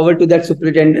carries forward to that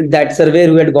superintendent, that surveyor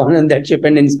who had gone on that ship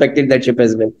and inspected that ship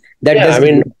as well. That Yeah, does. I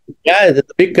mean, yeah, the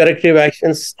big corrective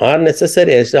actions are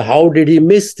necessary as to how did he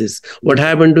miss this? What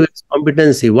happened to his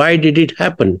competency? Why did it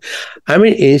happen? I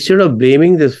mean, instead of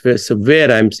blaming the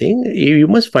surveyor, I'm saying you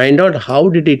must find out how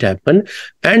did it happen,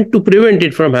 and to prevent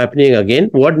it from happening again,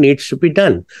 what needs to be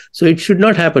done. So it should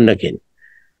not happen again.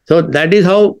 So that is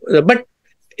how, but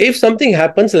if something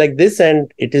happens like this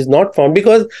and it is not found,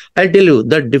 because I'll tell you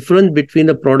the difference between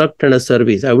a product and a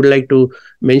service, I would like to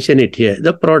mention it here.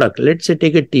 The product, let's say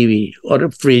take a TV or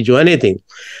a fridge or anything.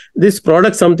 This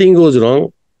product, something goes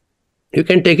wrong, you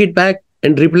can take it back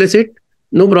and replace it,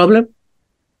 no problem.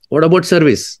 What about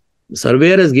service? The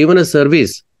surveyor has given a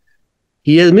service.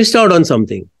 He has missed out on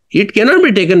something. It cannot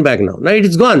be taken back now. Now it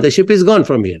is gone. The ship is gone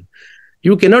from here.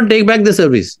 You cannot take back the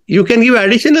service. You can give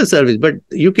additional service, but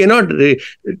you cannot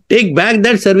take back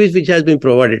that service which has been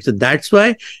provided. So that's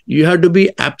why you have to be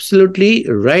absolutely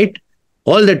right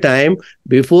all the time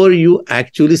before you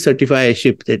actually certify a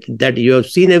ship, that you have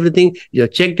seen everything, you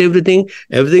have checked everything,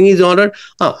 everything is ordered.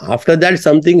 After that,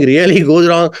 something really goes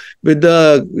wrong with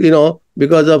the,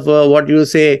 because of what you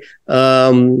say,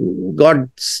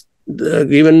 God's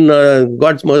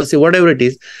mercy, whatever it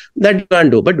is, that you can't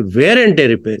do. But wear and tear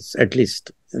repairs, at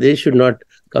least, they should not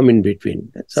come in between.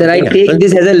 Sir, I take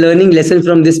this as a learning lesson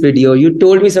from this video. You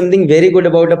told me something very good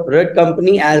about a product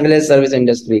company as well as service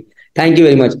industry. Thank you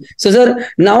very much. So, sir,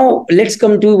 now let's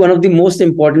come to one of the most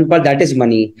important part, that is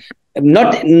money.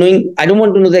 Not knowing, I don't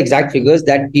want to know the exact figures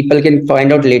that people can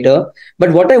find out later.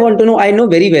 But what I want to know, I know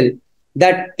very well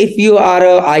that if you are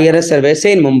a IRS surveyor,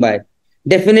 say in Mumbai,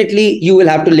 definitely you will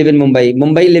have to live in Mumbai.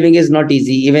 Mumbai living is not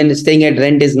easy. Even staying at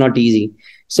rent is not easy.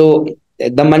 So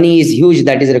the money is huge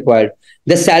that is required.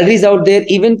 The salaries out there,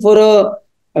 even for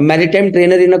a maritime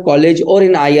trainer in a college or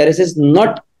in IRS, is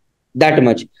not that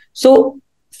much. So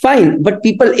fine. But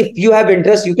people, if you have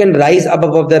interest, you can rise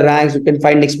above the ranks. You can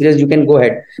find experience. You can go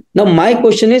ahead. Now, my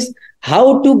question is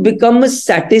how to become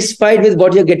satisfied with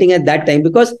what you're getting at that time.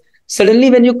 Because suddenly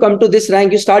when you come to this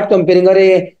rank, you start comparing,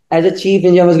 as a chief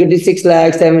engineer, I was getting 6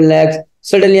 lakhs, 7 lakhs.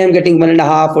 Suddenly I'm getting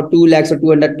 1.5 or 2 lakhs or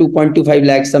 2.25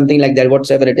 lakhs, something like that,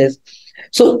 whatsoever it is.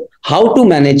 So how to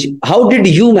manage? How did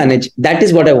you manage? That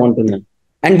is what I want to know.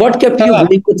 And what kept you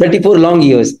going for 34 long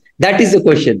years? That is the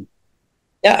question.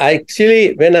 Yeah,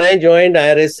 actually, when I joined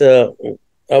IRS,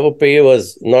 our pay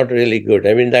was not really good.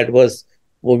 I mean, that was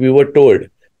what we were told.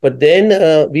 But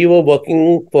then we were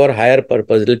working for higher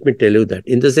purpose. Let me tell you that.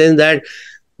 In the sense that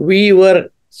we were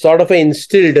sort of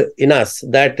instilled in us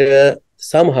that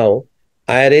somehow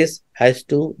IRS has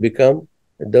to become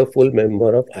the full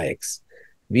member of IX.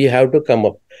 We have to come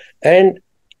up. And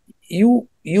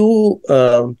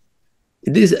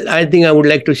this, I think I would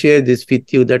like to share this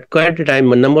with you, that quite a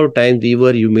number of times we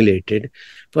were humiliated.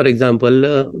 For example,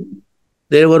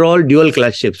 there were all dual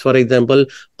class ships. For example,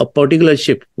 a particular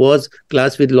ship was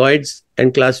classed with Lloyd's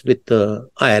and classed with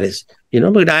IRS.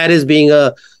 But IRS being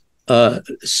a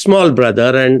small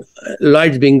brother and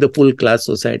Lloyd's being the full class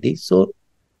society. So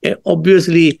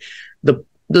obviously the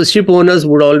ship owners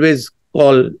would always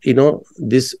call,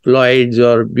 this Lloyd's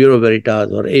or Bureau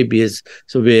Veritas or ABS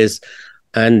surveys,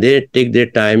 and they take their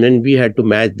time and we had to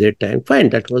match their time.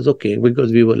 Fine, that was okay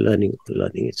because we were learning,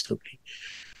 it's okay.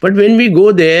 But when we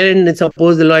go there and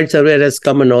suppose the Lloyd surveyor has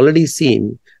come and already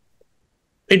seen,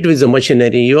 it was a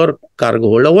machinery or cargo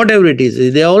hold or whatever it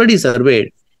is, they already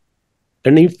surveyed.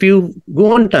 And if you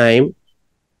go on time,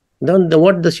 then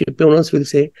what the ship owners will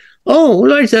say, oh,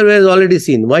 Lloyd surveyor has already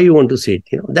seen, why you want to see it?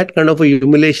 That kind of a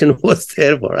humiliation was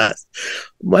there for us.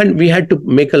 But we had to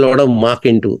make a lot of mark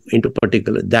into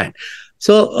particular that.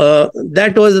 So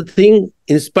that was the thing.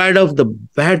 In spite of the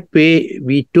bad pay,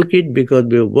 we took it because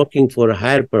we were working for a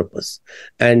higher purpose.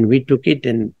 And we took it,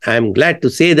 and I'm glad to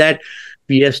say that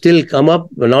we have still come up.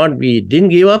 We didn't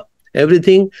give up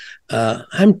everything.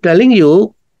 I'm telling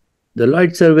you, the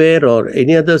Lloyd surveyor or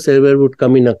any other surveyor would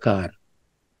come in a car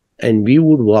and we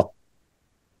would walk.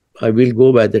 I will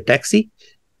go by the taxi,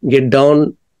 get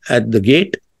down at the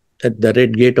gate, at the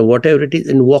red gate or whatever it is,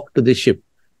 and walk to the ship.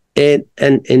 And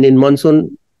in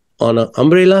monsoon, on an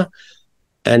umbrella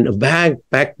and a bag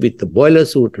packed with the boiler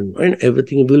suit and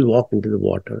everything, will walk into the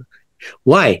water.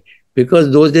 Why?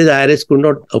 Because those days IRS could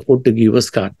not afford to give us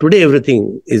car. Today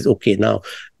everything is okay. Now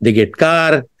they get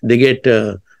car, they get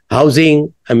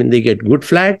housing. I mean, they get good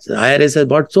flats. IRS has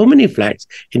bought so many flats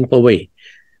in Powai.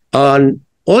 On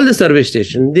all the survey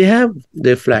stations, they have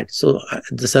their flats. So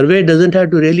the surveyor doesn't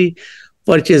have to really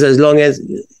as long as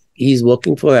he's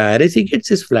working for IRS, he gets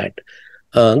his flat,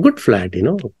 good flat,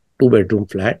 2-bedroom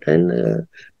flat, and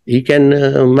he can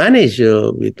manage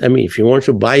with. I mean, if he wants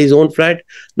to buy his own flat,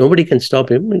 nobody can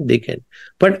stop him. They can.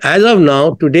 But as of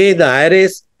now, today the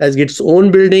IRS has its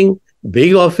own building,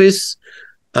 big office,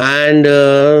 and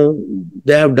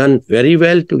they have done very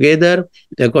well together.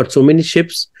 They've got so many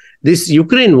ships. This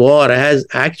Ukraine war has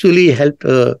actually helped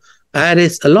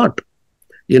IRS a lot.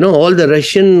 You know, all the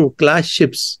Russian class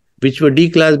ships, which were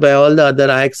declassed by all the other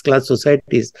IX class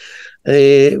societies,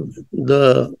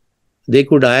 IRS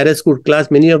could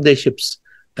class many of their ships.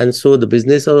 And so the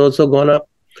business has also gone up.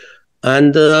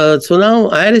 And so now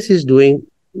IRS is doing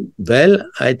well.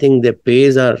 I think their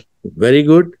pays are very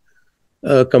good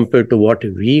compared to what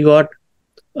we got.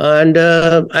 And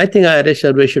I think IRS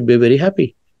Survey should be very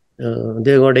happy.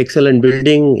 They got excellent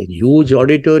building, huge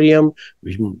auditorium,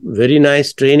 very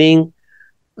nice training,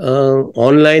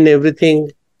 online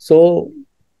everything. So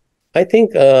I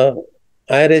think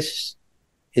IRS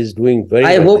is doing very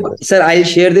well. I hope, sir, I'll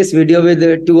share this video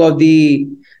with two of the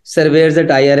surveyors at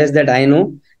IRS that I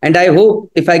know. And I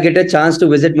hope if I get a chance to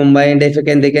visit Mumbai and if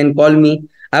they can call me,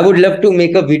 I would love to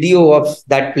make a video of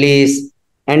that place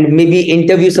and maybe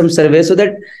interview some surveyors so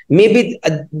that maybe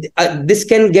this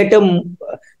can get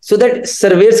so that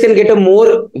surveyors can get a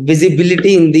more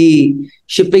visibility in the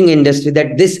shipping industry,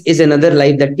 that this is another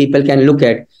life that people can look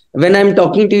at. When I'm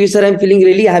talking to you, sir, I'm feeling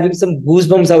really having some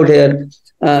goosebumps out here,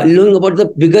 learning about the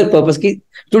bigger purpose.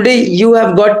 Today, you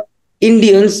have got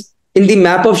Indians in the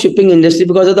map of shipping industry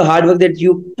because of the hard work that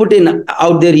you put in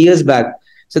out there years back.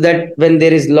 So that when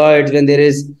there is Lloyd's, when there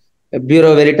is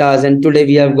Bureau Veritas, and today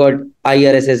we have got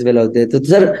IRS as well out there. So,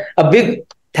 sir, a big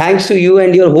thanks to you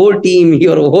and your whole team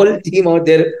out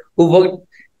there who worked.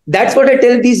 That's what I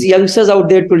tell these youngsters out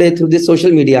there today through this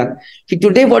social media.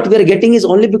 Today, what we are getting is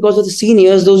only because of the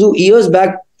seniors, those who years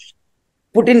back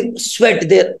put in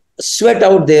sweat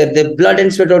out there, their blood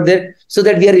and sweat out there, so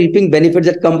that we are reaping benefits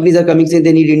that companies are coming saying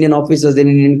they need Indian officers, they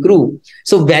need Indian crew.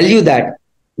 So value that,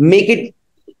 make it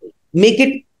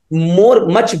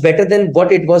much better than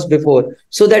what it was before,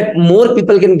 so that more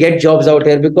people can get jobs out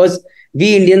here, because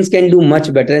we Indians can do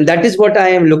much better. And that is what I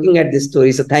am looking at this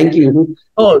story. So thank you.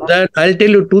 Oh, I'll tell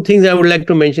you two things I would like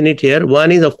to mention it here.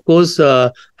 One is, of course,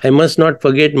 I must not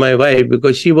forget my wife,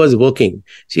 because she was working.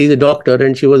 She's a doctor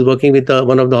and she was working with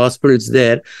one of the hospitals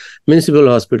there, municipal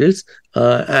hospitals,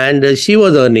 and she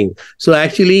was earning. So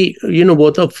actually,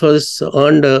 both of us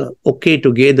earned okay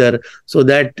together, so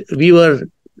that we were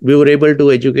able to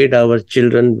educate our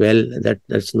children well.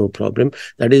 That's no problem.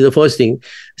 That is the first thing.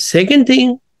 Second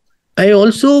thing, I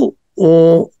also,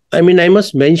 I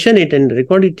must mention it and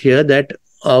record it here, that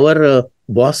our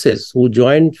bosses who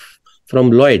joined from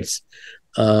Lloyd's,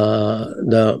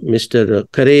 the Mr.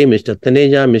 Khare, Mr.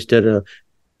 Taneja, Mr.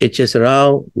 H.S.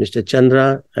 Rao, Mr.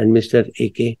 Chandra, and Mr.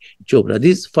 A.K. Chopra.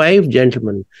 These 5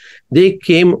 gentlemen, they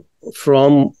came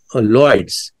from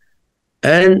Lloyd's,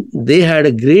 and they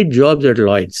had great jobs at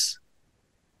Lloyd's.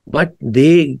 But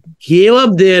they gave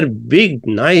up their big,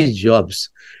 nice jobs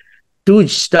to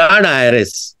start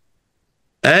IRS,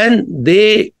 and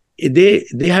they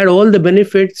had all the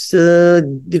benefits.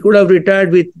 They could have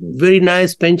retired with very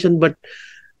nice pension, but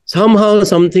somehow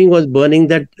something was burning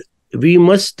that we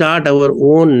must start our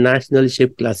own National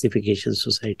Ship Classification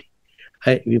Society.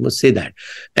 We must say that.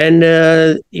 And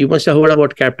you must have heard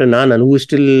about Captain Anand, who is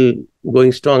still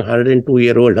going strong,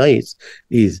 102-year-old.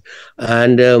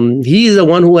 And he is the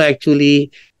one who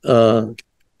actually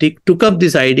took up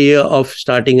this idea of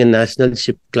starting a National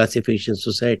Ship Classification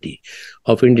Society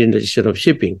of Indian Register of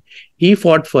Shipping. He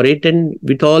fought for it, and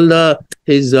with all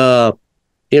his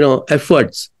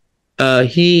efforts,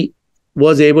 he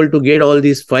was able to get all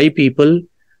these 5 people,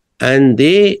 and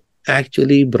they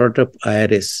actually brought up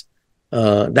IRS.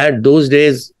 That those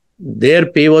days, their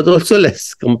pay was also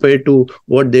less compared to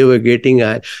what they were getting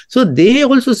at. So they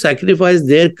also sacrificed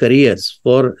their careers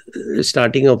for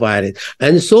starting of IRS.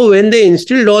 And so when they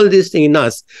instilled all this thing in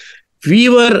us, we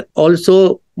were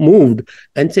also moved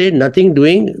and said, nothing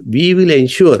doing, we will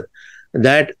ensure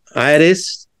that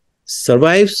IRS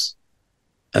survives,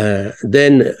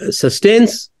 then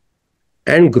sustains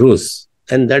and grows.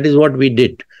 And that is what we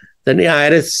did. Then the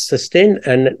IRS sustained,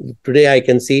 and today I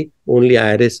can see only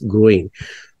IRS growing.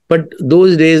 But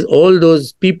those days, all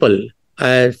those people,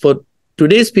 for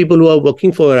today's people who are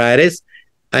working for IRS,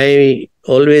 I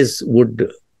always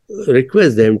would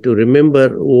request them to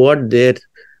remember what their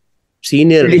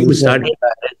senior who started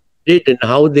IRS did and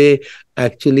how they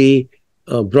actually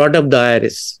brought up the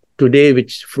IRS today,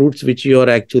 which fruits which you are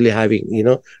actually having.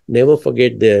 Never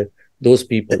forget those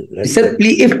people. Sir,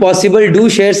 please, if possible, do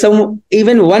share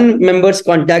even one member's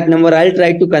contact number. I'll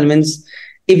try to convince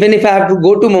Even if I have to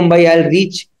go to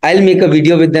Mumbai, I'll make a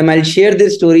video with them. I'll share their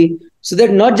story so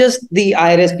that not just the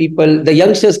IRS people, the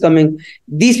youngsters coming,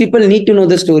 these people need to know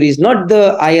the stories, not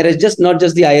the IRS, not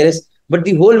just the IRS, but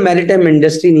the whole maritime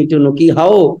industry need to know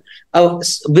how a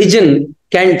vision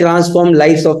can transform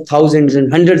lives of thousands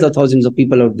and hundreds of thousands of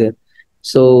people out there.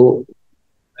 So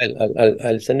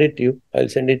I'll send it to you. I'll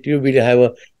send it to you.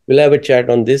 We'll have a chat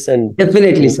on this, and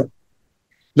definitely, sir.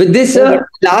 With this,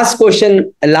 last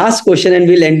question, and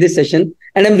we'll end this session.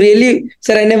 And I'm really,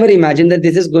 sir, I never imagined that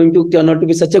this is going to turn out to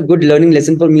be such a good learning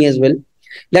lesson for me as well.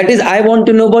 That is, I want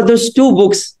to know about those 2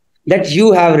 books that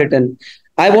you have written.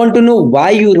 I want to know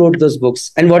why you wrote those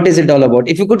books and what is it all about.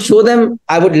 If you could show them,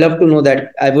 I would love to know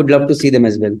that. I would love to see them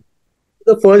as well.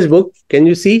 The first book, can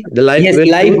you see? The Life Yes,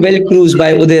 Life Well Cruised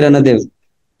by Uday Ranadive.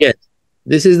 Yes,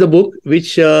 this is the book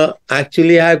which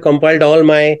actually I have compiled all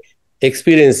my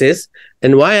experiences.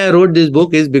 And why I wrote this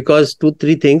book is because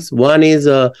 2-3 things. One is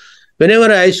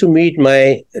whenever I used to meet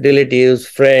my relatives,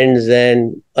 friends,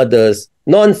 and others,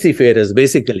 non-seafarers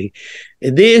basically,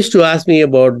 they used to ask me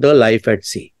about the life at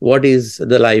sea. What is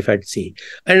the life at sea?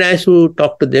 And I used to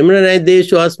talk to them, and they used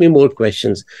to ask me more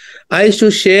questions. I used to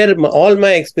share all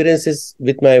my experiences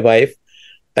with my wife.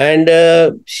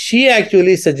 And she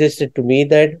actually suggested to me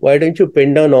that, why don't you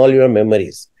pen down all your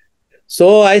memories?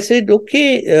 So I said,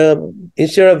 okay,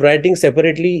 instead of writing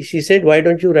separately, she said, why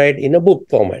don't you write in a book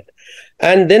format?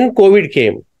 And then COVID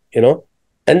came,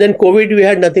 and then COVID, we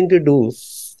had nothing to do.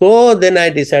 So then I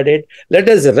decided, let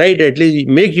us write, at least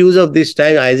make use of this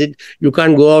time, as you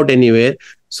can't go out anywhere.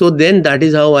 So then that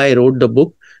is how I wrote the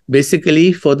book,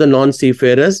 basically for the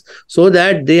non-seafarers, so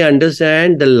that they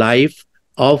understand the life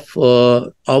of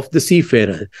the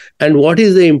seafarer and what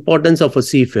is the importance of a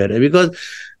seafarer. Because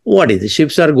what is the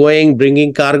ships are going,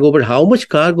 bringing cargo, but how much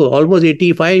cargo? Almost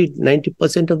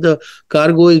 85-90% of the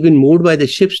cargo has been moved by the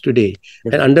ships today.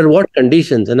 And under what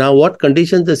conditions? And now what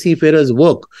conditions the seafarers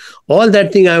work? All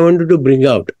that thing I wanted to bring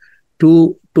out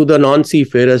to the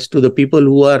non-seafarers, to the people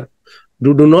who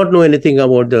do not know anything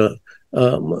about the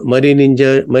marine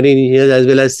engineers, as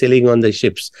well as sailing on the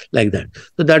ships like that.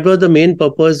 So that was the main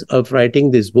purpose of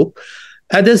writing this book.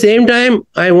 At the same time,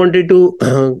 I wanted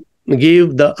to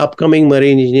give the upcoming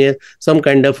marine engineer some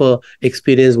kind of a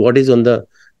experience, so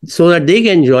that they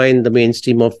can join the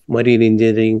mainstream of marine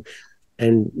engineering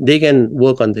and they can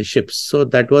work on the ships. So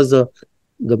that was the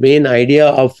main idea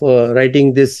of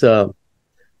writing this book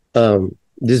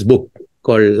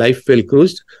called Life Well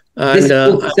Cruised. And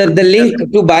sir, the link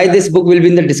to buy this book will be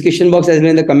in the description box as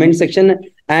well in the comment section.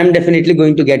 I am definitely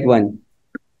going to get one.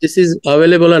 This is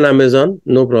available on Amazon,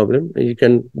 no problem. You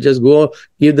can just go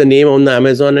give the name on the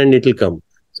Amazon and it will come.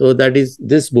 So that is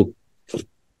this book.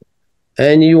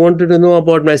 And you wanted to know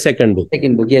about my second book.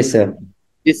 Second book, yes, sir.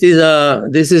 This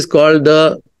is called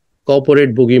The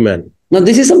Corporate Boogeyman. Now,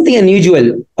 this is something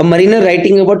unusual. A mariner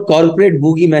writing about corporate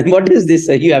boogeyman. What is this,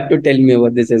 sir? You have to tell me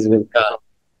about this as well.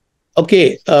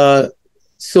 Okay.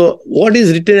 So what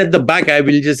is written at the back, I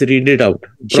will just read it out.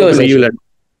 Sure, sir.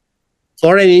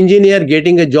 For an engineer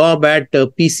getting a job at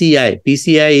PCI.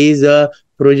 PCI is a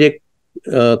Project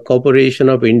Corporation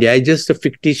of India. It's just a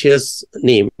fictitious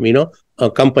name,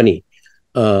 a company.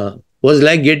 Was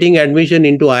like getting admission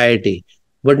into IIT.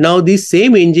 But now these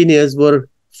same engineers were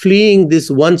fleeing this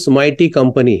once mighty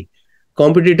company.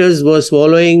 Competitors were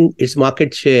swallowing its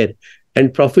market share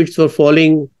and profits were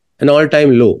falling an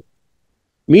all-time low.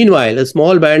 Meanwhile, a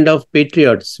small band of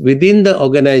patriots within the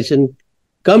organization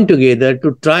come together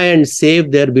to try and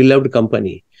save their beloved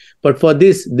company. But for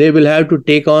this, they will have to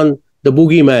take on the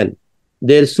boogeyman,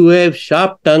 their suave,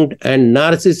 sharp-tongued and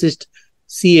narcissist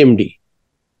CMD,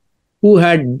 who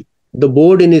had the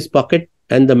board in his pocket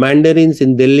and the mandarins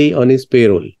in Delhi on his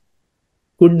payroll.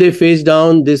 Could they face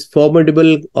down this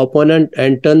formidable opponent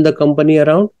and turn the company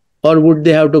around? Or would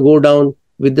they have to go down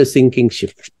with the sinking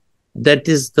ship? That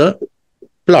is the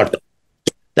plot.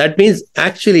 That means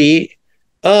actually,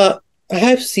 I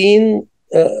have seen,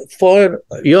 for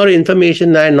your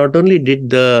information, I not only did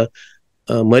the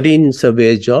marine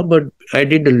surveyor's job, but I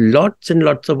did lots and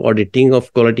lots of auditing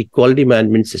of quality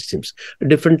management systems,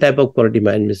 different type of quality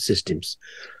management systems.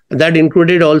 That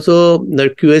included also the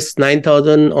QS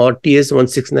 9000 or TS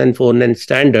 16949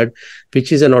 standard,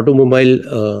 which is an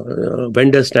automobile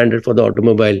vendor standard for the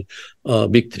automobile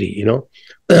big three,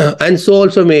 and so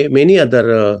also many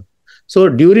other. So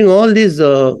during all these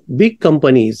big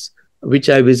companies which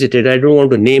I visited, I don't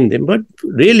want to name them, but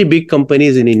really big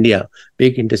companies in India,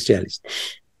 big industrialists.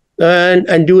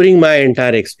 And during my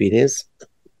entire experience,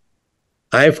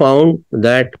 I found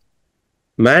that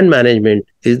man management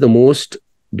is the most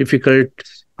difficult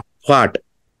part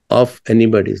of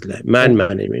anybody's life. Man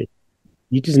management.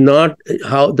 It is not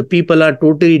how the people are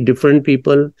totally different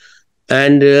people.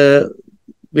 And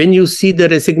when you see the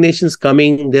resignations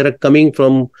coming, they are coming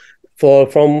from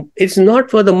it's not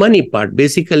for the money part.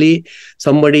 Basically,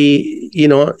 somebody,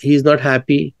 he's not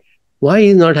happy. Why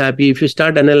he's not happy? If you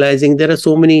start analyzing, there are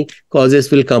so many causes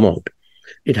will come out.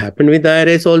 It happened with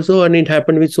IRS also, and it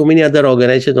happened with so many other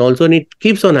organizations also, and it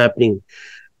keeps on happening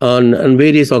on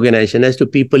various organizations as to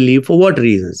people leave for what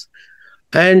reasons.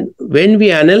 And when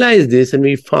we analyzed this, and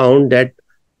we found that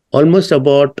almost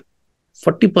about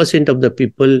 40% of the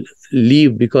people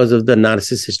leave because of the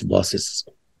narcissist bosses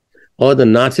or the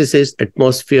narcissist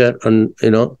atmosphere and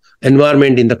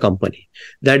environment in the company.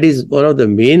 That is one of the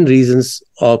main reasons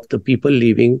of the people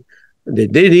leaving.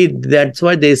 That's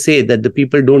why they say that the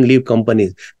people don't leave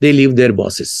companies; they leave their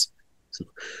bosses.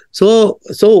 So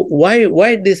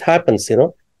why this happens?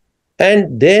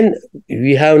 And then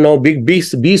we have now big B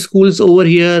schools over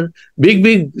here,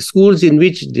 big schools in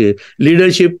which the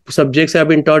leadership subjects have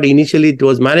been taught. Initially, it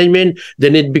was management,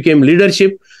 then it became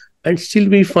leadership. And still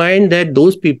we find that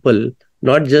those people,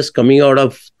 not just coming out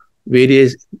of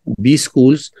various B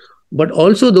schools, but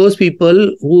also those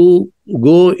people who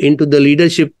go into the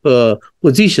leadership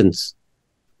positions.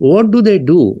 What do?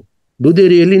 Do they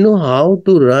really know how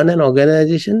to run an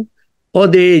organization? Or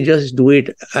they just do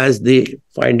it as they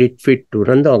find it fit to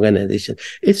run the organization?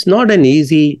 It's not an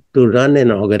easy to run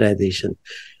an organization.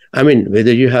 I mean,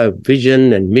 whether you have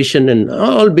vision and mission and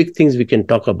all big things we can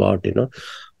talk about,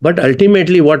 But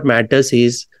ultimately what matters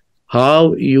is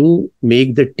how you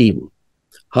make the team,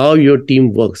 how your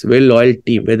team works, well-oiled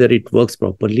team, whether it works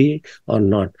properly or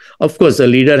not. Of course, a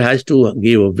leader has to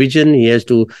give a vision. He has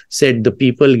to set the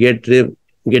people, get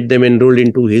them enrolled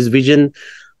into his vision,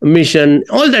 mission,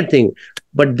 all that thing.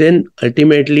 But then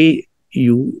ultimately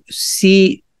you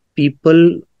see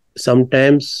people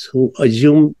sometimes who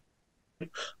assume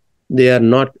they are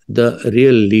not the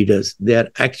real leaders. They are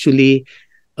actually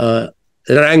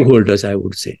rank holders, I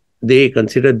would say. They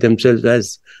consider themselves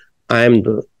as, I am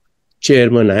the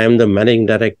chairman, I am the managing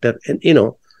director, and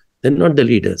they're not the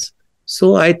leaders.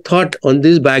 So I thought on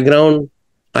this background,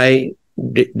 I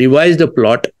devised a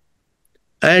plot,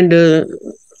 and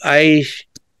I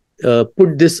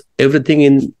put this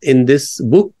everything in this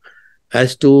book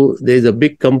as to there's a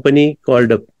big company called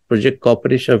the Project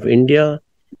Corporation of India,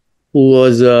 who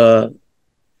is a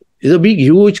big,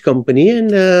 huge company.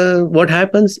 And what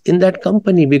happens in that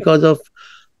company because of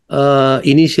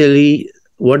initially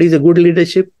what is a good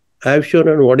leadership I have shown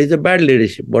and what is a bad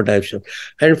leadership what I have shown.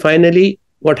 And finally,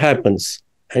 what happens?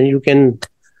 And you can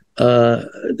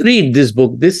read this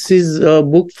book. This is a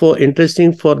book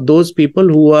interesting for those people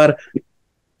who are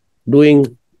doing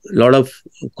a lot of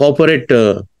corporate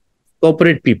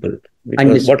people.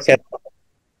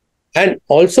 And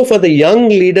also for the young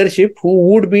leadership who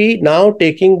would be now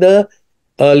taking the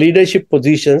leadership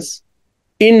positions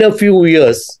in a few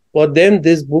years. For them,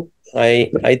 this book,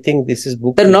 I think this is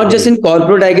book. Not just in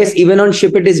corporate, I guess even on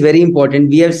ship it is very important.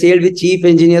 We have sailed with chief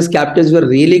engineers, captains who are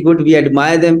really good. We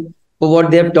admire them for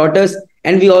what they have taught us.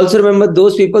 And we also remember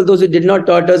those people, those who did not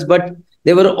taught us, but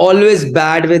they were always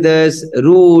bad with us,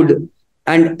 rude,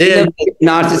 and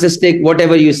narcissistic,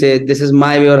 whatever you say, this is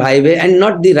my way or highway, and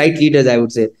not the right leaders, I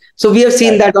would say. So we have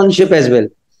seen that on ship as well.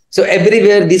 So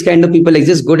everywhere these kind of people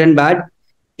exist, good and bad.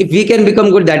 If we can become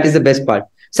good, that is the best part.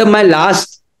 So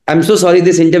I'm so sorry,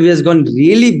 this interview has gone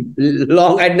really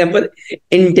long. I'd never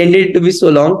intended it to be so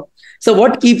long. So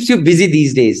what keeps you busy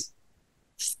these days?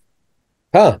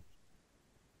 So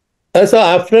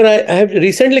after I have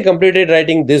recently completed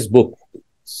writing this book.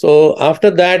 So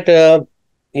after that, I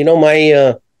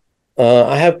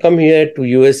have come here to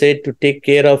USA to take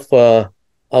care of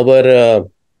our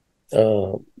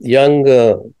young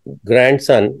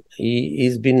grandson.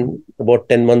 He's been about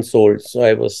 10 months old.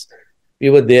 So we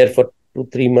were there for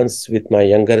 2-3 months with my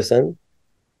younger son.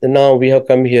 And now we have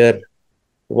come here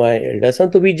to my elder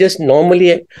son. So we just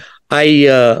normally, I'm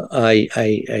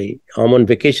on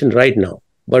vacation right now.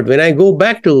 But when I go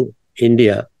back to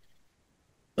India,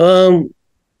 I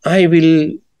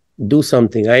will do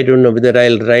something. I don't know whether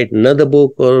I'll write another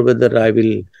book or whether I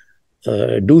will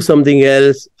do something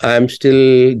else. I'm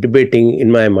still debating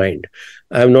in my mind.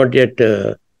 I have not yet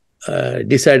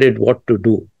decided what to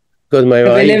do. Because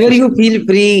whenever you feel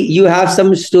free, you have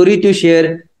some story to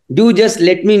share, do just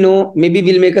let me know. Maybe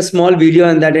we'll make a small video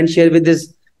on that and share with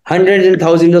this hundreds and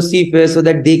thousands of seafarers so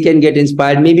that they can get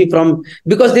inspired. Maybe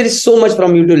because there is so much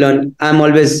from you to learn. I'm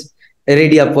always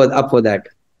ready up for that.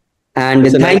 And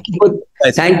thank you for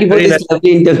this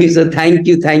lovely interview. So thank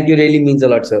you. Really means a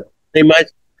lot, sir. Very much.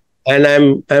 And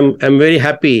I'm very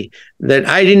happy that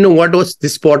I didn't know what was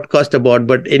this podcast about,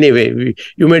 but anyway,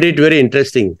 you made it very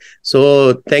interesting.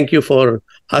 So thank you for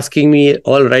asking me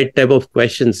all right type of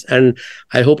questions, and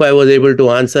I hope I was able to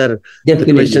answer the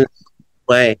Definitely. questions.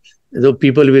 The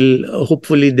people will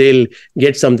hopefully they'll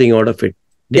get something out of it.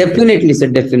 Definitely, sir.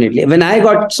 Definitely. When I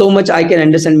got so much, I can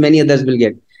understand many others will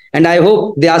get, and I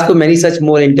hope they ask for many such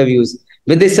more interviews.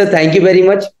 With this, sir, thank you very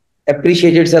much.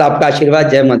 Appreciate it, sir. Aapka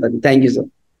Ashirwad. Jai Mata Di. Thank you, sir.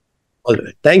 All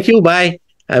right. Thank you. Bye.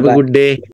 Have a Bye. good day.